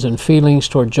questions and feelings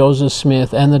toward Joseph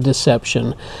Smith and the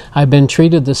deception. I've been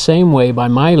treated the same way by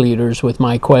my leaders with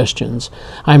my questions.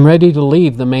 I'm ready to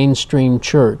leave the mainstream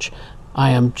church. I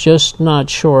am just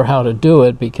not sure how to do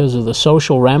it because of the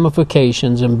social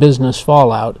ramifications and business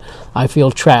fallout. I feel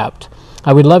trapped.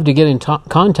 I would love to get in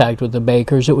contact with the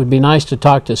Bakers. It would be nice to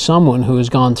talk to someone who has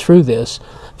gone through this.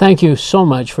 Thank you so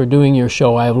much for doing your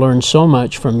show. I have learned so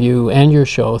much from you and your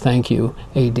show. Thank you,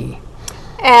 A.D.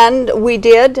 And we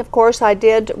did, of course, I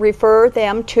did refer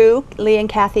them to Lee and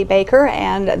Kathy Baker,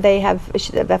 and they have,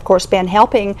 of course, been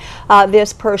helping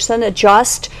this person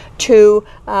adjust to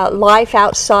life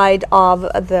outside of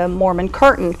the Mormon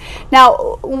curtain.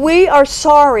 Now, we are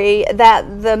sorry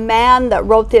that the man that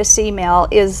wrote this email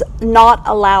is not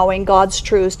allowing God's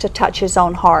truths to touch his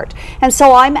own heart. And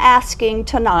so I'm asking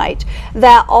tonight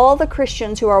that all the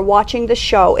Christians who are watching the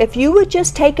show, if you would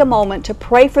just take a moment to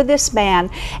pray for this man,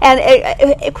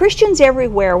 and Christians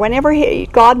everywhere, whenever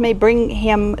God may bring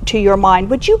him to your mind,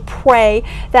 would you pray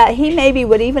that he maybe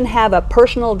would even have a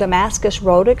personal Damascus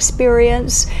Road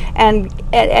experience, and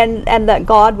that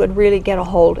God would really get a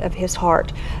hold of his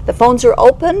heart. The phones are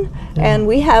open, and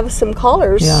we have some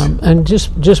callers. Yeah, and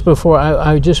just before,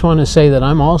 I just want to say that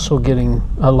I'm also getting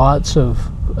lots of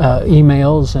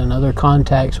emails and other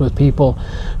contacts with people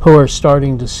who are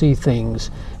starting to see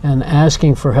things and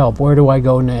asking for help. Where do I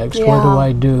go next? Yeah. What do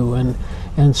I do?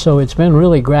 And so it's been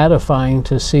really gratifying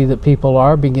to see that people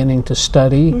are beginning to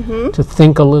study, to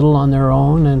think a little on their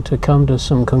own, and to come to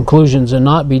some conclusions and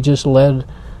not be just led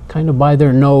kind of by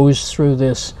their nose through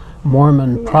this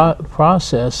Mormon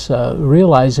process,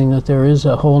 realizing that there is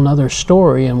a whole nother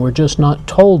story, and we're just not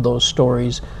told those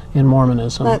stories in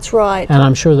Mormonism. That's right. And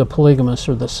I'm sure the polygamists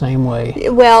are the same way.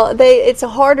 Well, it's a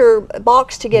harder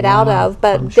box to get out of,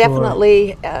 but I'm sure.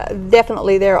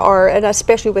 definitely there are, and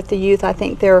especially with the youth, I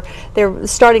think they're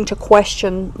starting to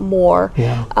question more.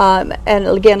 Yeah. And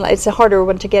again, it's a harder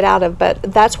one to get out of, but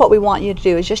that's what we want you to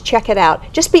do, is just check it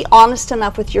out. Just be honest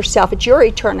enough with yourself. It's your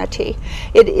eternity.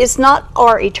 It is not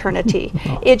our eternity.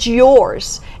 It's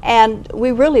yours. And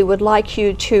we really would like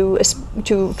you to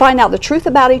find out the truth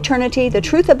about eternity. The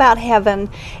truth about heaven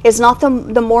is not the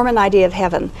Mormon idea of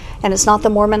heaven, and it's not the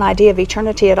Mormon idea of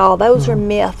eternity at all. Those are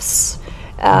myths.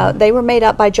 They were made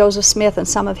up by Joseph Smith and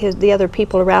some of the other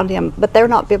people around him, but they're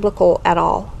not biblical at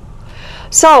all.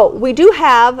 So we do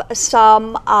have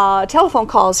some telephone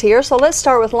calls here. So let's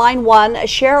start with line 1.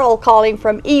 Cheryl calling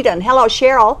from Eden. Hello,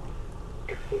 Cheryl.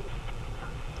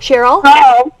 Cheryl?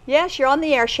 Hello. Yes, you're on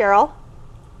the air, Cheryl.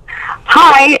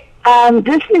 Hi,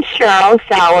 this is Cheryl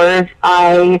Sowers.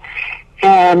 I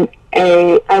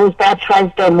was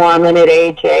baptized a Mormon at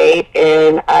age 8,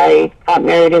 and I got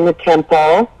married in the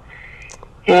temple.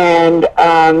 And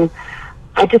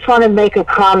I just want to make a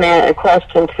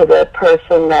question to the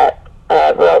person that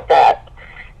wrote that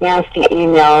nasty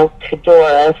email to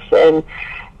Doris, and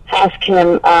ask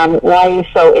him why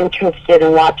he's so interested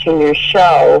in watching your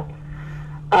show.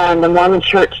 The Mormon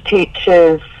Church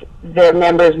teaches their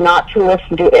members not to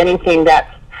listen to anything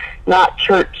that's not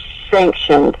church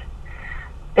sanctioned.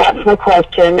 That's my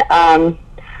question.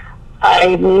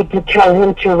 I need to tell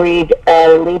him to read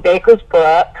Lee Baker's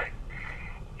book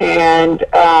and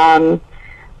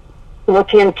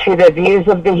look into the Views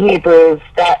of the Hebrews.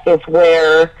 That is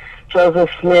where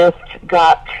Joseph Smith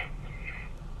got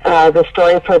the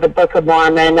story for the Book of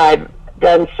Mormon. I've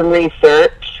done some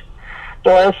research.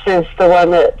 Doris is the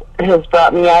one that has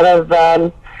brought me out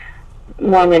of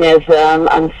Mormonism.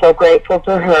 I'm so grateful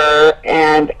to her,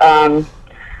 and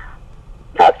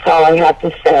that's all I have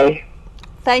to say.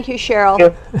 Thank you,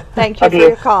 Cheryl. Thank you for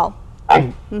your call.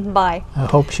 Bye. I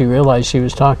hope she realized she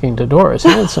was talking to Doris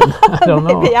Hanson. I don't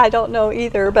know. Maybe, I don't know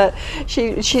either, but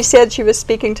she said she was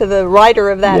speaking to the writer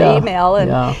of that email,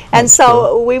 and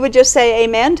so true. We would just say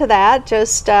amen to that.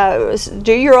 Just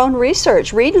do your own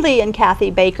research. Read Lee and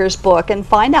Kathy Baker's book and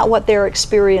find out what their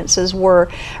experiences were,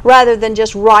 rather than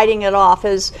just writing it off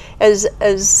as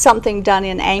something done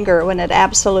in anger when it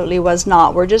absolutely was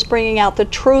not. We're just bringing out the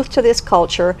truth to this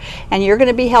culture, and you're going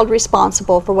to be held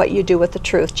responsible for what you do with the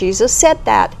truth. Jesus said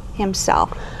that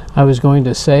himself. I was going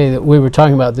to say that we were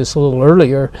talking about this a little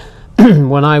earlier.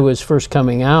 When I was first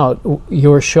coming out,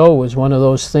 your show was one of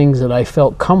those things that I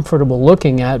felt comfortable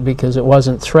looking at because it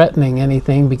wasn't threatening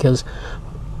anything, because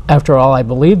after all, I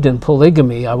believed in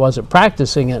polygamy. I wasn't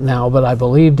practicing it now, but I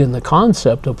believed in the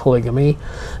concept of polygamy,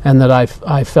 and that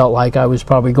I felt like I was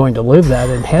probably going to live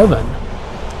that in heaven.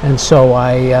 And so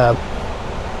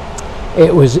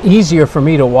it was easier for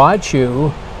me to watch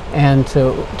you and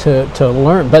to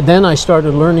learn. But then I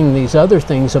started learning these other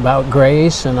things about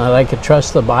grace, and I could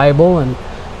trust the Bible, and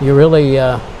you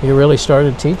really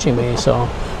started teaching me. So,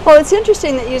 well, it's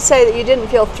interesting that you say that you didn't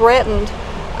feel threatened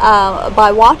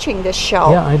by watching this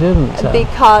show. Yeah, I didn't.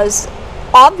 Because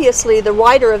obviously the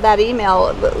writer of that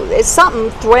email, something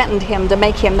threatened him to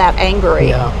make him that angry.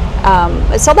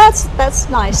 Yeah. So that's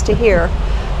nice to hear.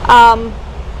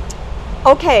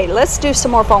 Okay, let's do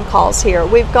some more phone calls here.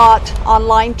 We've got on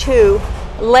line 2,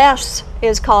 Les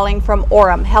is calling from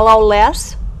Orem. Hello,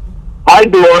 Les. Hi,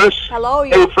 Doris. Hello.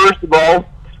 Hey, first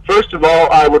of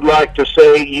all, I would like to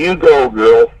say, you go,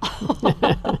 girl.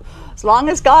 As long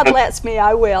as God lets me,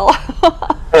 I will.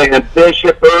 And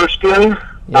Bishop Erskine,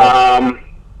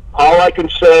 all I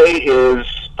can say is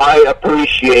I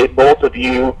appreciate both of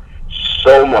you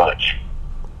so much.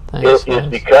 Thanks, It is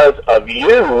because of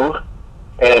you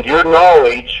and your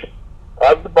knowledge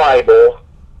of the Bible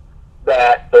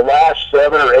that the last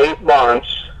 7 or 8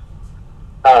 months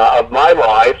of my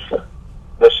life,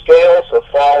 the scales have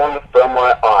fallen from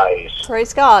my eyes.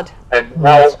 Praise God. And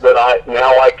now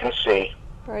I can see.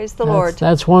 Praise the Lord.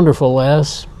 That's wonderful,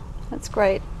 Les. That's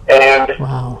great. And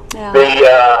Wow.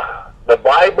 Yeah. the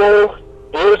Bible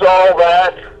is all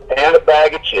that and a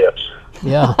bag of chips.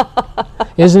 Yeah.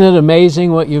 Isn't it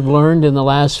amazing what you've learned in the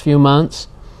last few months?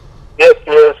 It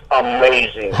is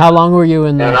amazing. How long were you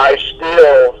in And there? I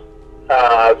still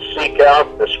seek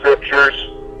out the scriptures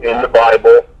in the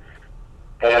Bible,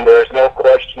 and there's no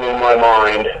question in my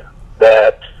mind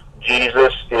that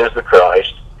Jesus is the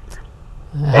Christ,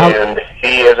 and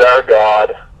He is our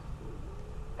God,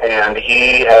 and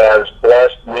He has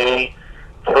blessed me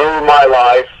through my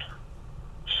life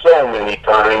so many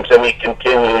times, and He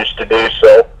continues to do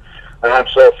so. And I'm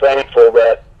so thankful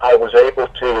that I was able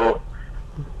to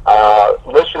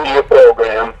listen to your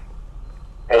program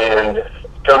and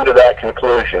come to that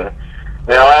conclusion.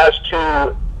 Now, as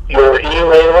to your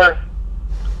emailer,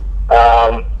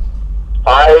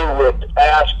 I would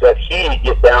ask that he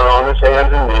get down on his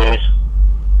hands and knees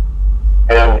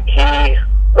and he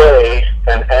pray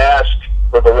and ask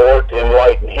for the Lord to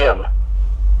enlighten him.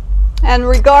 And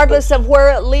regardless of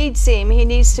where it leads him, he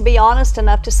needs to be honest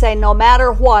enough to say, no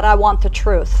matter what, I want the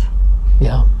truth.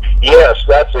 Yeah. Yes,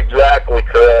 that's exactly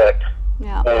correct.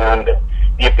 Yeah. And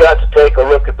you've got to take a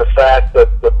look at the fact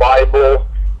that the Bible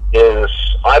is,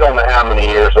 I don't know how many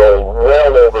years old,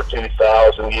 well over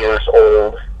 2,000 years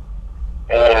old.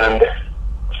 And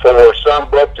for some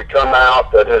book to come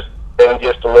out that has been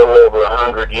just a little over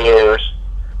 100 years,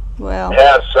 Well,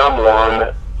 have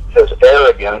someone as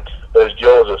arrogant as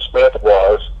Joseph Smith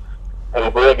was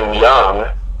and Brigham Young,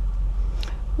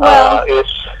 well,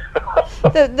 it's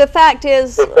the fact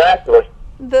is, exactly.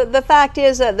 the fact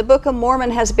is that the Book of Mormon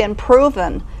has been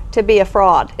proven to be a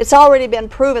fraud. It's already been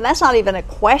proven. That's not even a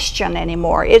question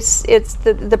anymore. It's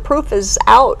the proof is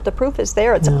out. The proof is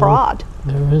there. It's a fraud.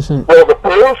 There isn't. Well,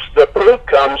 the proof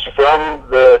comes from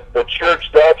the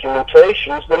church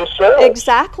documentations themselves.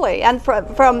 Exactly, and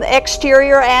from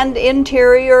exterior and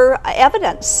interior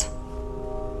evidence.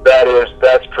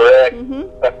 That's correct.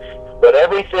 But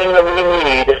everything that we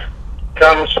need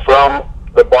comes from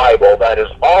the Bible. That is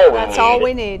all we need. That's all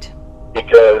we need.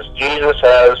 Because Jesus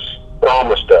has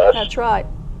promised us That's right.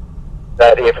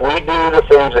 that if we do the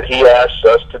things that He asks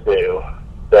us to do,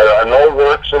 there are no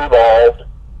works involved.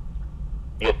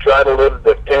 You try to live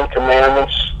the 10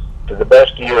 Commandments to the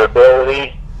best of your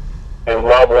ability and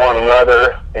love one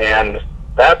another, and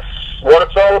that's what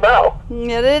it's all about.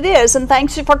 It is, and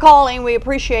thanks for calling. We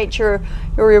appreciate your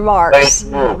remarks.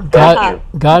 Thank you. Thank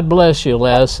you. God bless you,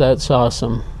 Les. That's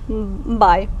awesome.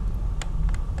 Bye.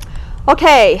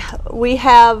 Okay, we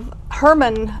have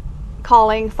Herman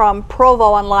calling from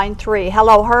Provo on line 3.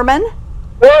 Hello, Herman.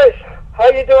 Doris, how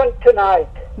you doing tonight?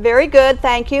 Very good,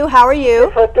 thank you. How are you?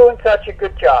 For doing such a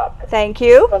good job. Thank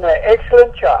you. Doing an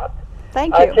excellent job.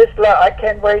 Thank you. I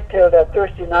can't wait till that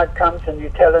Thursday night comes and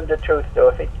you're telling the truth,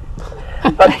 Dorothy.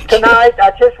 But tonight,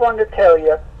 I just want to tell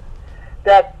you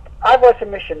that I was a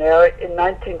missionary in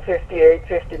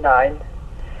 1958-59,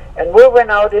 and we went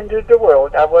out into the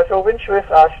world. I was over in Swiss,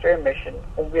 Austria mission,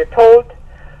 and we were told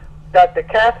that the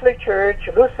Catholic Church,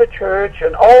 Lutheran Church,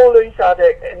 and all these other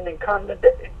in the continent,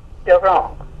 they're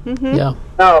wrong. Yeah.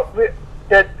 Now,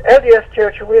 the LDS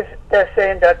Church, they're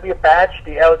saying that we badge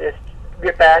the LDS, we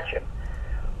badge them.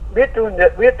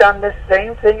 We've done the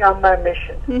same thing on my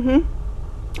mission.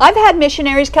 I've had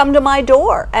missionaries come to my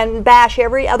door and bash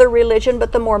every other religion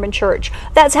but the Mormon Church.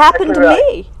 That's happened to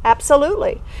me,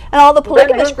 absolutely. And all the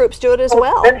polygamous groups do it as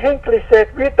well. Ben Hinckley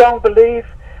said, we don't believe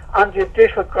on the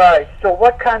judicial Christ. So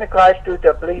what kind of Christ do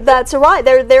they believe in? That's right.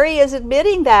 There he is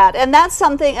admitting that. And that's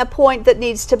a point that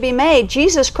needs to be made.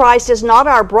 Jesus Christ is not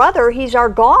our brother, He's our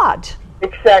God.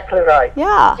 Exactly right.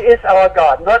 Yeah. He is our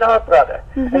God, not our brother.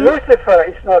 And Lucifer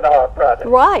is not our brother.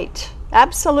 Right.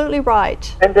 Absolutely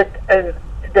right. And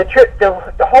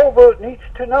the whole world needs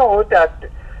to know that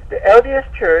the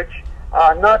LDS Church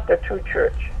are not the true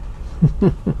church.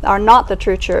 Are not the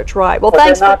true church, right? Well, But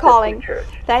thanks they're for not the true calling. church.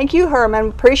 Thank you, Herman.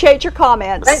 Appreciate your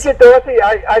comments. Thank you, Dorothy.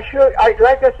 Like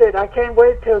I said, I can't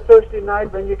wait till Thursday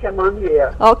night when you come on the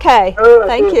air. Okay. Oh,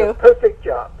 Thank did you. a perfect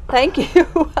job. Thank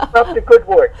you. Up to good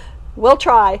work. We'll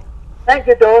try. Thank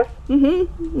you, Doris.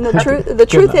 The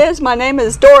truth is, my name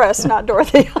is Doris, not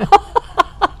Dorothy.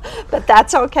 But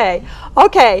that's okay.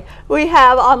 Okay, we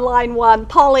have on line one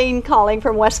Pauline calling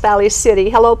from West Valley City.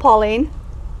 Hello, Pauline.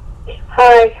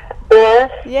 Hi,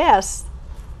 Beth. Yes.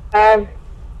 I'm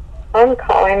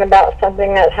calling about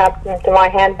something that happened to my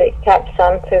handicapped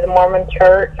son through the Mormon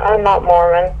Church. I'm not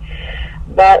Mormon,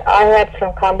 but I had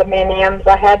some condominiums.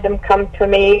 I had them come to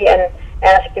me and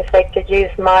ask if they could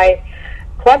use my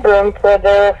club room for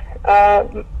their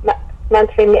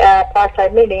monthly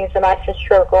fireside meetings, and I said,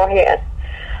 sure, go ahead.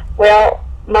 Well,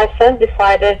 my son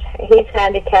decided he's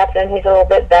handicapped and he's a little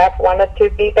bit deaf, wanted to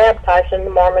be baptized in the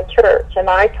Mormon Church. And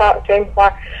I talked to him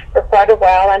for quite a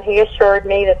while, and he assured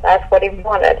me that that's what he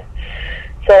wanted.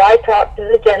 So I talked to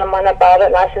the gentleman about it,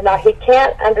 and I said, now, he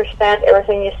can't understand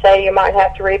everything you say. You might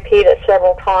have to repeat it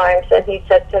several times. And he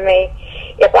said to me,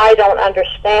 if I don't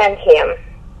understand him,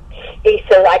 he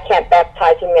says, I can't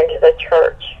baptize him into the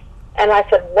church. And I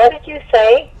said, what did you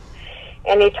say?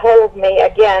 And he told me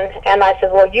again, and I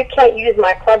said, well, you can't use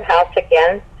my clubhouse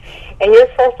again, and you're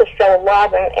supposed to show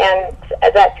love and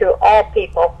that to all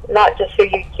people, not just who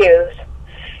you accuse.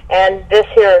 And this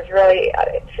here is really,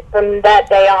 from that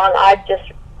day on,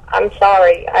 I'm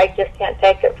sorry, I just can't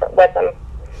take it with them.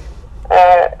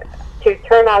 To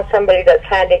turn on somebody that's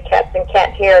handicapped and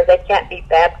can't hear, they can't be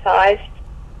baptized.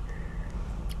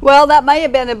 Well, that may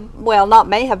have been, not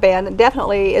may have been, it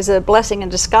definitely is a blessing in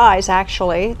disguise,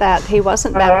 actually, that he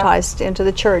wasn't baptized into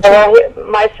the church. Well,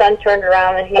 my son turned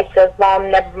around and he says, Mom,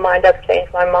 never mind, I've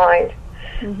changed my mind.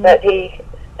 But he,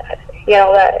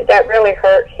 that really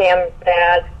hurt him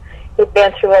bad. He'd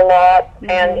been through a lot,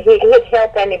 and he'd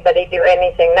help anybody do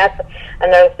anything. That's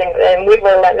another thing. And we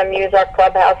were letting him use our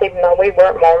clubhouse, even though we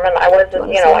weren't Mormon. I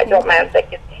wasn't, I don't mind if they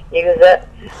could use it.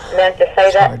 And then to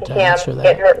say that to him,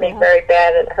 it hurt me very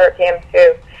bad. It hurt him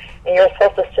too. And you're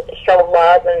supposed to show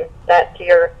love and that to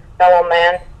your fellow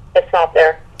man. It's not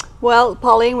there. Well,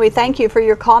 Pauline, we thank you for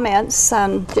your comments.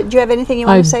 Did you have anything you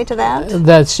want to say to that?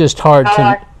 That's just hard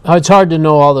to. It's hard to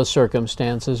know all the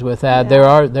circumstances with that.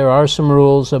 Yeah. There are some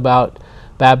rules about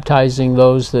baptizing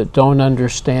those that don't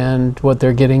understand what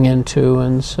they're getting into,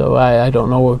 and so I don't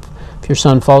know if your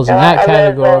son falls in that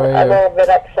category. I'm a little bit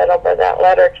upset over that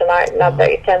letter tonight, and I'll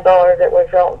bet you $10 it was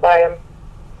wrote by a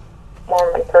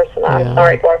Mormon person. I'm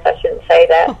sorry, Doris, I shouldn't say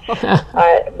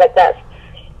that. But that's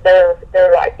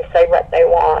their right to say what they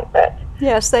want. But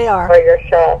yes, they are. For your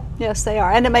show. Yes, they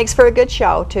are. And it makes for a good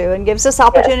show, too, and gives us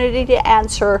opportunity to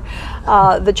answer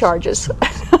the charges.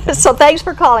 So thanks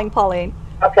for calling, Pauline.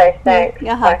 Okay, thanks.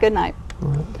 Good night.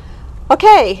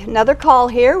 Okay, another call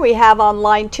here. We have on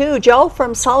line 2, Joe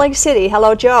from Salt Lake City.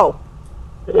 Hello, Joe.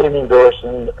 Good evening, Doris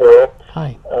and Earl.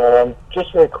 Hi.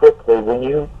 Just very quickly, when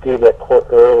you gave that quote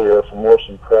earlier from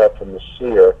Orson Pratt from The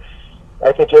Seer,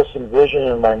 I could just envision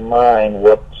in my mind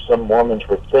what some Mormons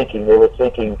were thinking. They were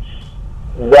thinking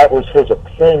that was his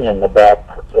opinion about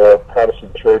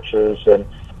Protestant churches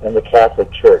and the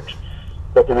Catholic Church.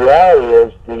 But the reality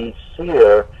is the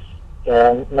Seer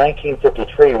in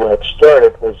 1953, when it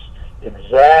started, was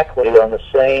exactly on the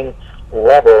same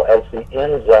level as the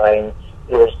Ensign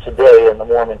is today in the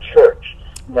Mormon Church.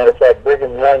 Matter of fact,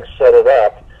 Brigham Young set it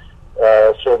up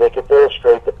so they could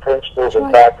illustrate the principles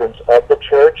and doctrines of the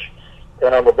church.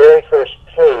 And on the very first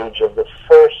page of the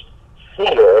first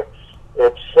Seer,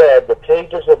 it said the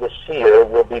pages of the Seer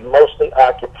will be mostly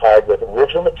occupied with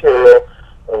original material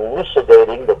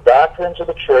elucidating the doctrines of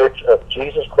the Church of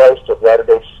Jesus Christ of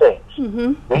Latter-day Saints.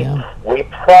 We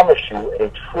promise you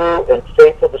a true and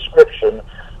faithful description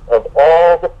of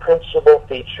all the principal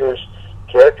features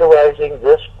characterizing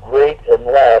this great and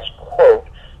last, quote,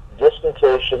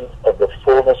 dispensation of the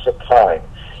fullness of time.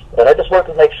 And I just want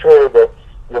to make sure that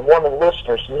your Mormon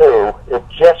listeners knew it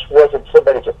just wasn't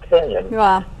somebody's opinion.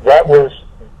 Wow. That was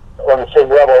on the same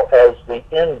level as the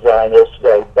Ensign is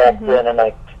today, back then in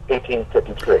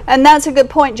 1853. And that's a good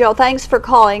point, Joe. Thanks for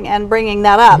calling and bringing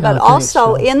that up. Yeah, but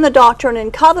also in the Doctrine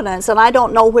and Covenants, and I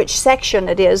don't know which section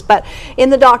it is, but in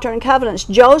the Doctrine and Covenants,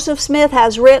 Joseph Smith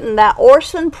has written that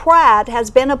Orson Pratt has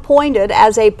been appointed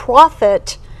as a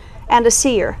prophet and a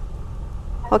seer.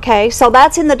 Okay, so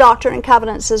that's in the Doctrine and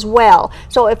Covenants as well.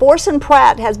 So if Orson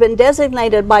Pratt has been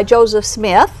designated by Joseph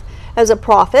Smith as a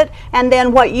prophet, and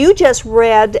then what you just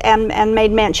read and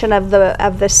made mention of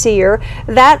the seer,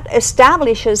 that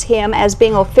establishes him as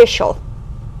being official.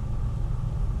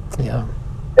 Yeah.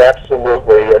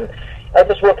 Absolutely. And I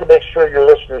just want to make sure your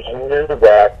listeners knew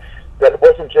that it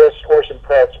wasn't just Orson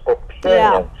Pratt's opinion.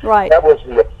 Yeah, right. That was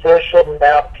the official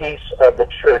mouthpiece of the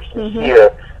church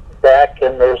here back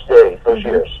in those days, those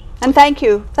years. And thank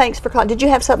you. Thanks for calling. Did you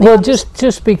have something? Well,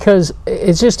 just because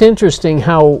it's just interesting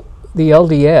how the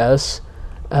LDS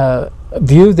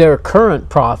view their current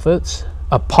prophets,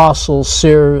 apostles,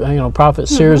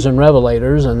 prophets, seers, and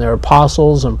revelators, and their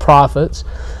apostles and prophets.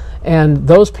 And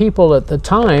those people at the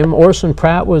time, Orson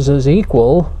Pratt was his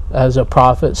equal as a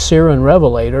prophet, seer, and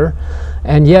revelator,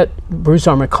 and yet Bruce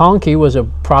R. McConkie was a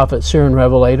prophet, seer, and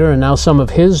revelator, and now some of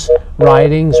his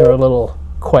writings are a little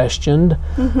questioned.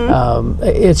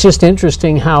 It's just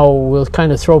interesting how we'll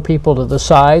kind of throw people to the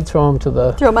side, throw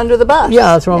them under the bus.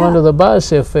 Yeah, throw them under the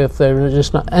bus if they're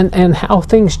just not, and how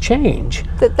things change.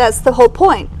 That's the whole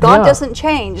point. God doesn't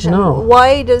change. No.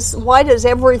 Why does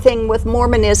everything with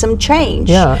Mormonism change?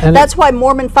 Yeah, and that's why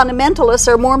Mormon fundamentalists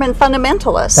are Mormon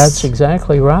fundamentalists. That's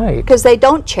exactly right. Because they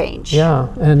don't change.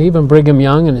 Yeah, and even Brigham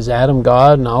Young and his Adam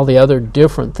God and all the other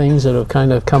different things that have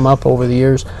kind of come up over the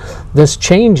years, this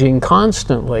changing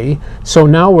constantly. So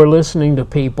now we're listening to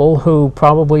people who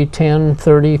probably 10,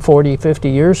 30, 40, 50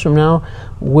 years from now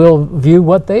will view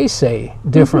what they say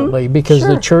differently because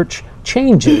the church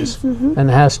changes and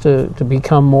has to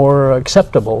become more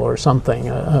acceptable or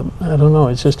something. I don't know.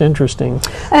 It's just interesting.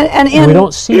 And we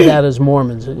don't see that as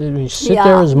Mormons. We sit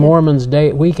there as Mormons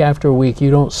week after week. You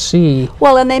don't see.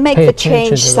 Well, and they make the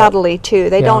change subtly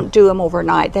too. They don't do them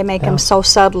overnight. They make them so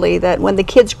subtly that when the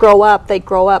kids grow up, they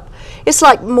grow up. It's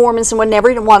like Mormons would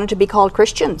never wanted to be called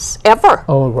Christians ever.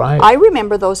 Oh, right. I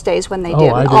remember those days when they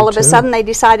did. All of a sudden, they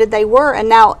decided they were, and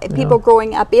now people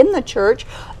growing up in the church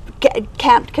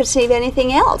can't conceive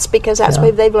anything else because that's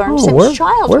what they've learned since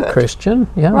childhood. We're Christian,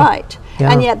 right?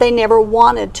 Yeah. And yet they never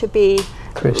wanted to be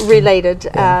Christian. Related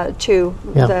to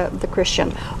the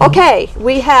Christian. Okay,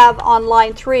 we have on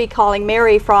line 3 calling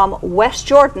Mary from West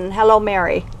Jordan. Hello,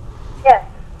 Mary. Yes.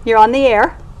 You're on the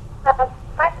air.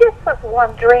 I just was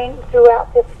wondering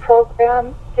throughout this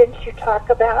program, didn't you talk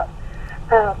about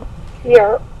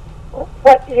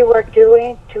what you were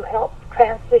doing to help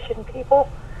transition people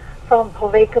from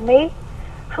polygamy?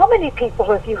 How many people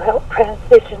have you helped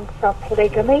transition from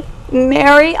polygamy?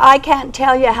 Mary, I can't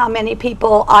tell you how many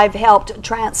people I've helped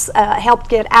helped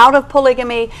get out of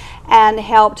polygamy and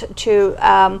helped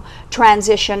to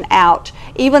transition out.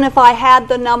 Even if I had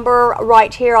the number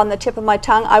right here on the tip of my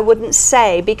tongue, I wouldn't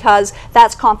say because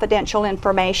that's confidential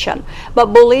information. But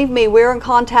believe me, we're in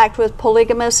contact with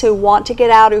polygamists who want to get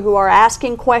out, or who are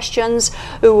asking questions,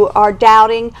 who are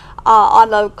doubting.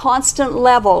 On a constant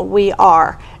level, we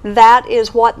are. That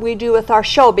is what we do with our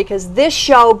show, because this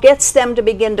show gets them to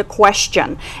begin to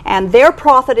question. And their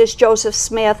prophet is Joseph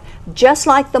Smith, just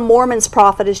like the Mormons'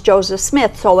 prophet is Joseph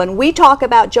Smith. So when we talk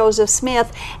about Joseph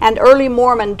Smith and early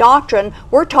Mormon doctrine,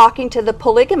 we're talking to the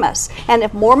polygamists. And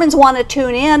if Mormons want to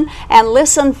tune in and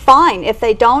listen, fine. If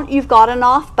they don't, you've got an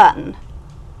off button.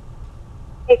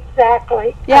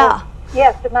 Exactly. Yeah.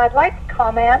 Yes, and I'd like to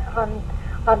comment on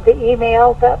the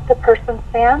email that the person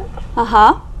sent.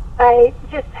 I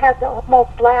just had to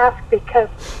almost laugh because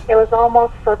it was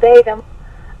almost verbatim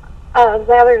a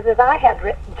letter that I had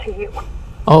written to you.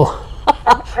 Oh.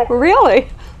 Really?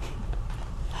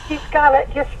 You've got it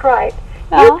just right.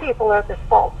 You people are the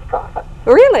false prophets.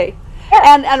 Really?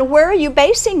 Yes. And where are you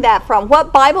basing that from?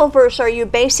 What Bible verse are you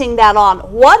basing that on?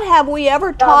 What have we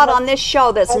ever taught on this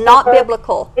show that's not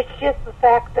biblical? It's just the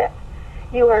fact that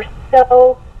you are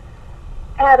so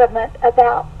adamant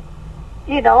about,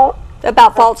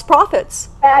 about false prophets,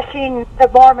 bashing the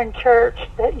Mormon church,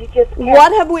 that you just can't.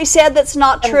 What have we said that's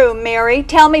not true, Mary?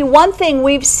 Tell me one thing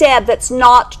we've said that's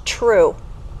not true.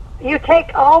 You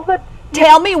take all the...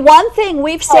 Tell me one thing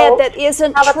we've said that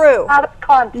isn't true. Out of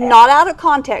context. Not out of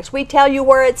context. We tell you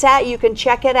where it's at. You can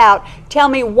check it out. Tell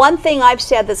me one thing I've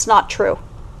said that's not true.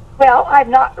 Well,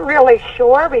 I'm not really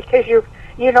sure because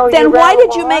then why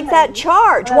did you make that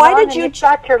charge? Why did you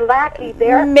got your lackey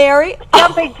there, Mary?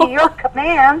 Jumping to your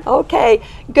command. Okay.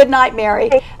 Good night,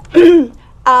 Mary.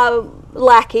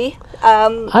 Lackey.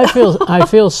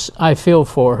 I feel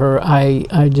for her.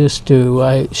 I just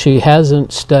do. She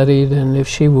hasn't studied, and if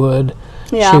she would,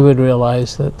 she would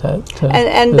realize that.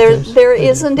 And there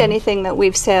isn't anything that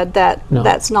we've said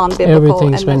that's non-biblical.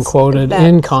 Everything's been quoted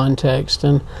in context,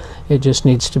 and it just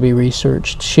needs to be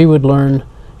researched. She would learn.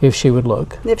 If she would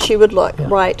look. If she would look,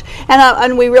 right.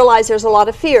 And we realize there's a lot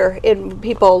of fear in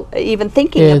people even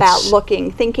thinking about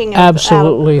looking, thinking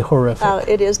absolutely horrific.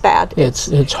 It is bad.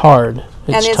 It's hard.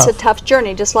 It's a tough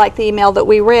journey, just like the email that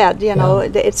we read.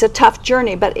 It's a tough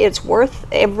journey, but it's worth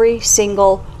every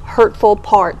single hurtful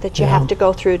part that you have to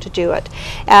go through to do it.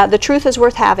 The truth is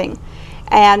worth having,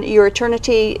 and your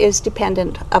eternity is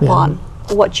dependent upon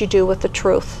what you do with the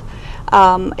truth.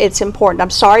 It's important. I'm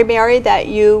sorry, Mary, that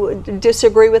you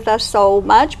disagree with us so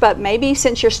much, but maybe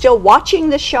since you're still watching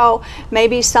the show,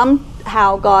 maybe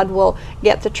somehow God will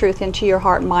get the truth into your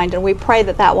heart and mind, and we pray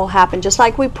that that will happen. Just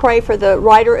like we pray for the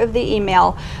writer of the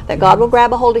email, that God will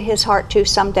grab a hold of his heart too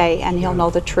someday, and he'll know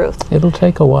the truth. It'll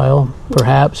take a while,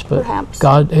 perhaps, but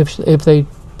God, if they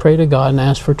pray to God and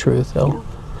ask for truth, they'll...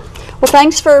 Well,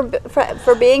 thanks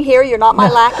for being here. You're not my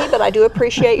lackey, but I do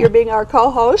appreciate your being our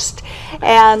co-host.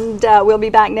 And we'll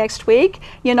be back next week.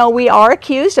 You know, we are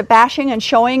accused of bashing and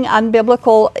showing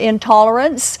unbiblical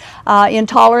intolerance.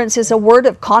 Intolerance is a word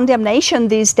of condemnation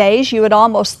these days. You would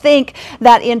almost think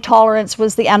that intolerance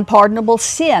was the unpardonable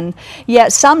sin.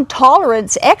 Yet some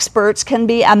tolerance experts can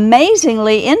be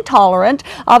amazingly intolerant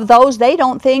of those they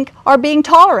don't think are being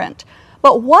tolerant.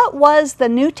 But what was the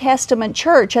New Testament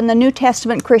church and the New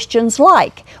Testament Christians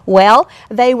like? Well,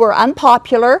 they were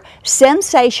unpopular,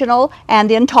 sensational, and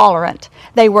intolerant.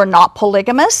 They were not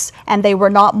polygamous, and they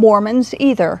were not Mormons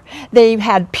either. They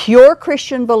had pure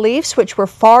Christian beliefs which were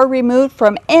far removed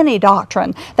from any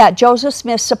doctrine that Joseph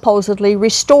Smith supposedly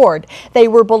restored. They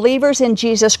were believers in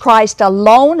Jesus Christ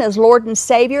alone as Lord and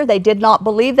Savior. They did not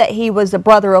believe that he was the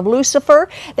brother of Lucifer.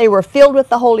 They were filled with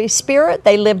the Holy Spirit.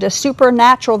 They lived a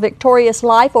supernatural, victorious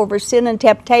life over sin and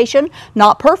temptation,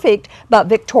 not perfect, but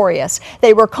victorious.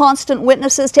 They were constant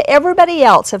witnesses to everybody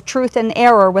else of truth and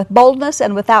error with boldness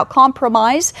and without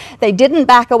compromise. They didn't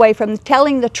back away from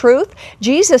telling the truth.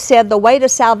 Jesus said the way to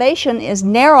salvation is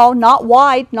narrow, not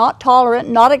wide, not tolerant,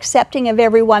 not accepting of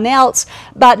everyone else,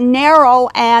 but narrow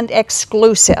and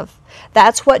exclusive.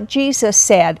 That's what Jesus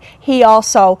said. He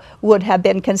also would have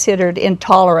been considered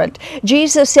intolerant.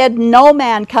 Jesus said, "No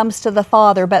man comes to the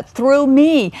Father but through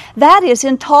me." That is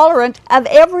intolerant of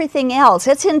everything else.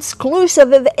 It's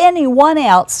exclusive of anyone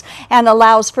else and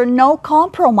allows for no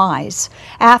compromise.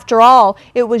 After all,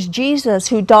 it was Jesus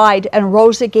who died and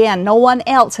rose again. No one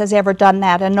else has ever done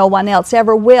that, and no one else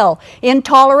ever will.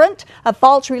 Intolerant of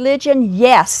false religion?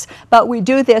 Yes. But we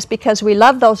do this because we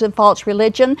love those in false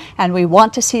religion and we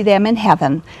want to see them in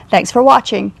heaven. Thanks for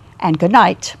watching, and good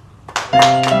night.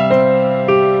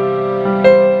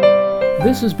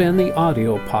 This has been the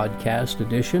audio podcast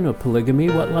edition of Polygamy,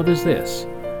 What Love Is This?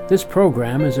 This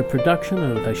program is a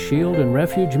production of the Shield and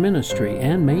Refuge Ministry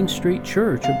and Main Street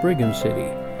Church of Brigham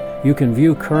City. You can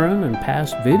view current and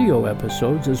past video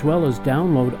episodes as well as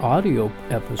download audio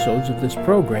episodes of this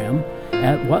program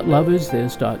at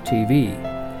whatlovethis.tv.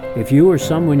 If you or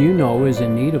someone you know is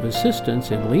in need of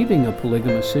assistance in leaving a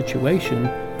polygamous situation,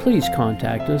 please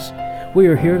contact us. We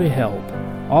are here to help.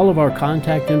 All of our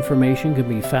contact information can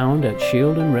be found at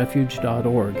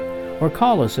shieldandrefuge.org or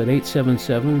call us at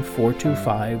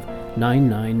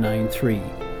 877-425-9993.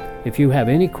 If you have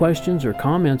any questions or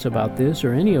comments about this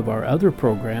or any of our other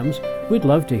programs, we'd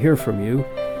love to hear from you.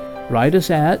 Write us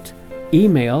at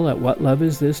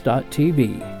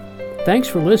email@whatlovethis.tv. Thanks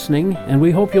for listening, and we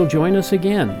hope you'll join us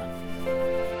again.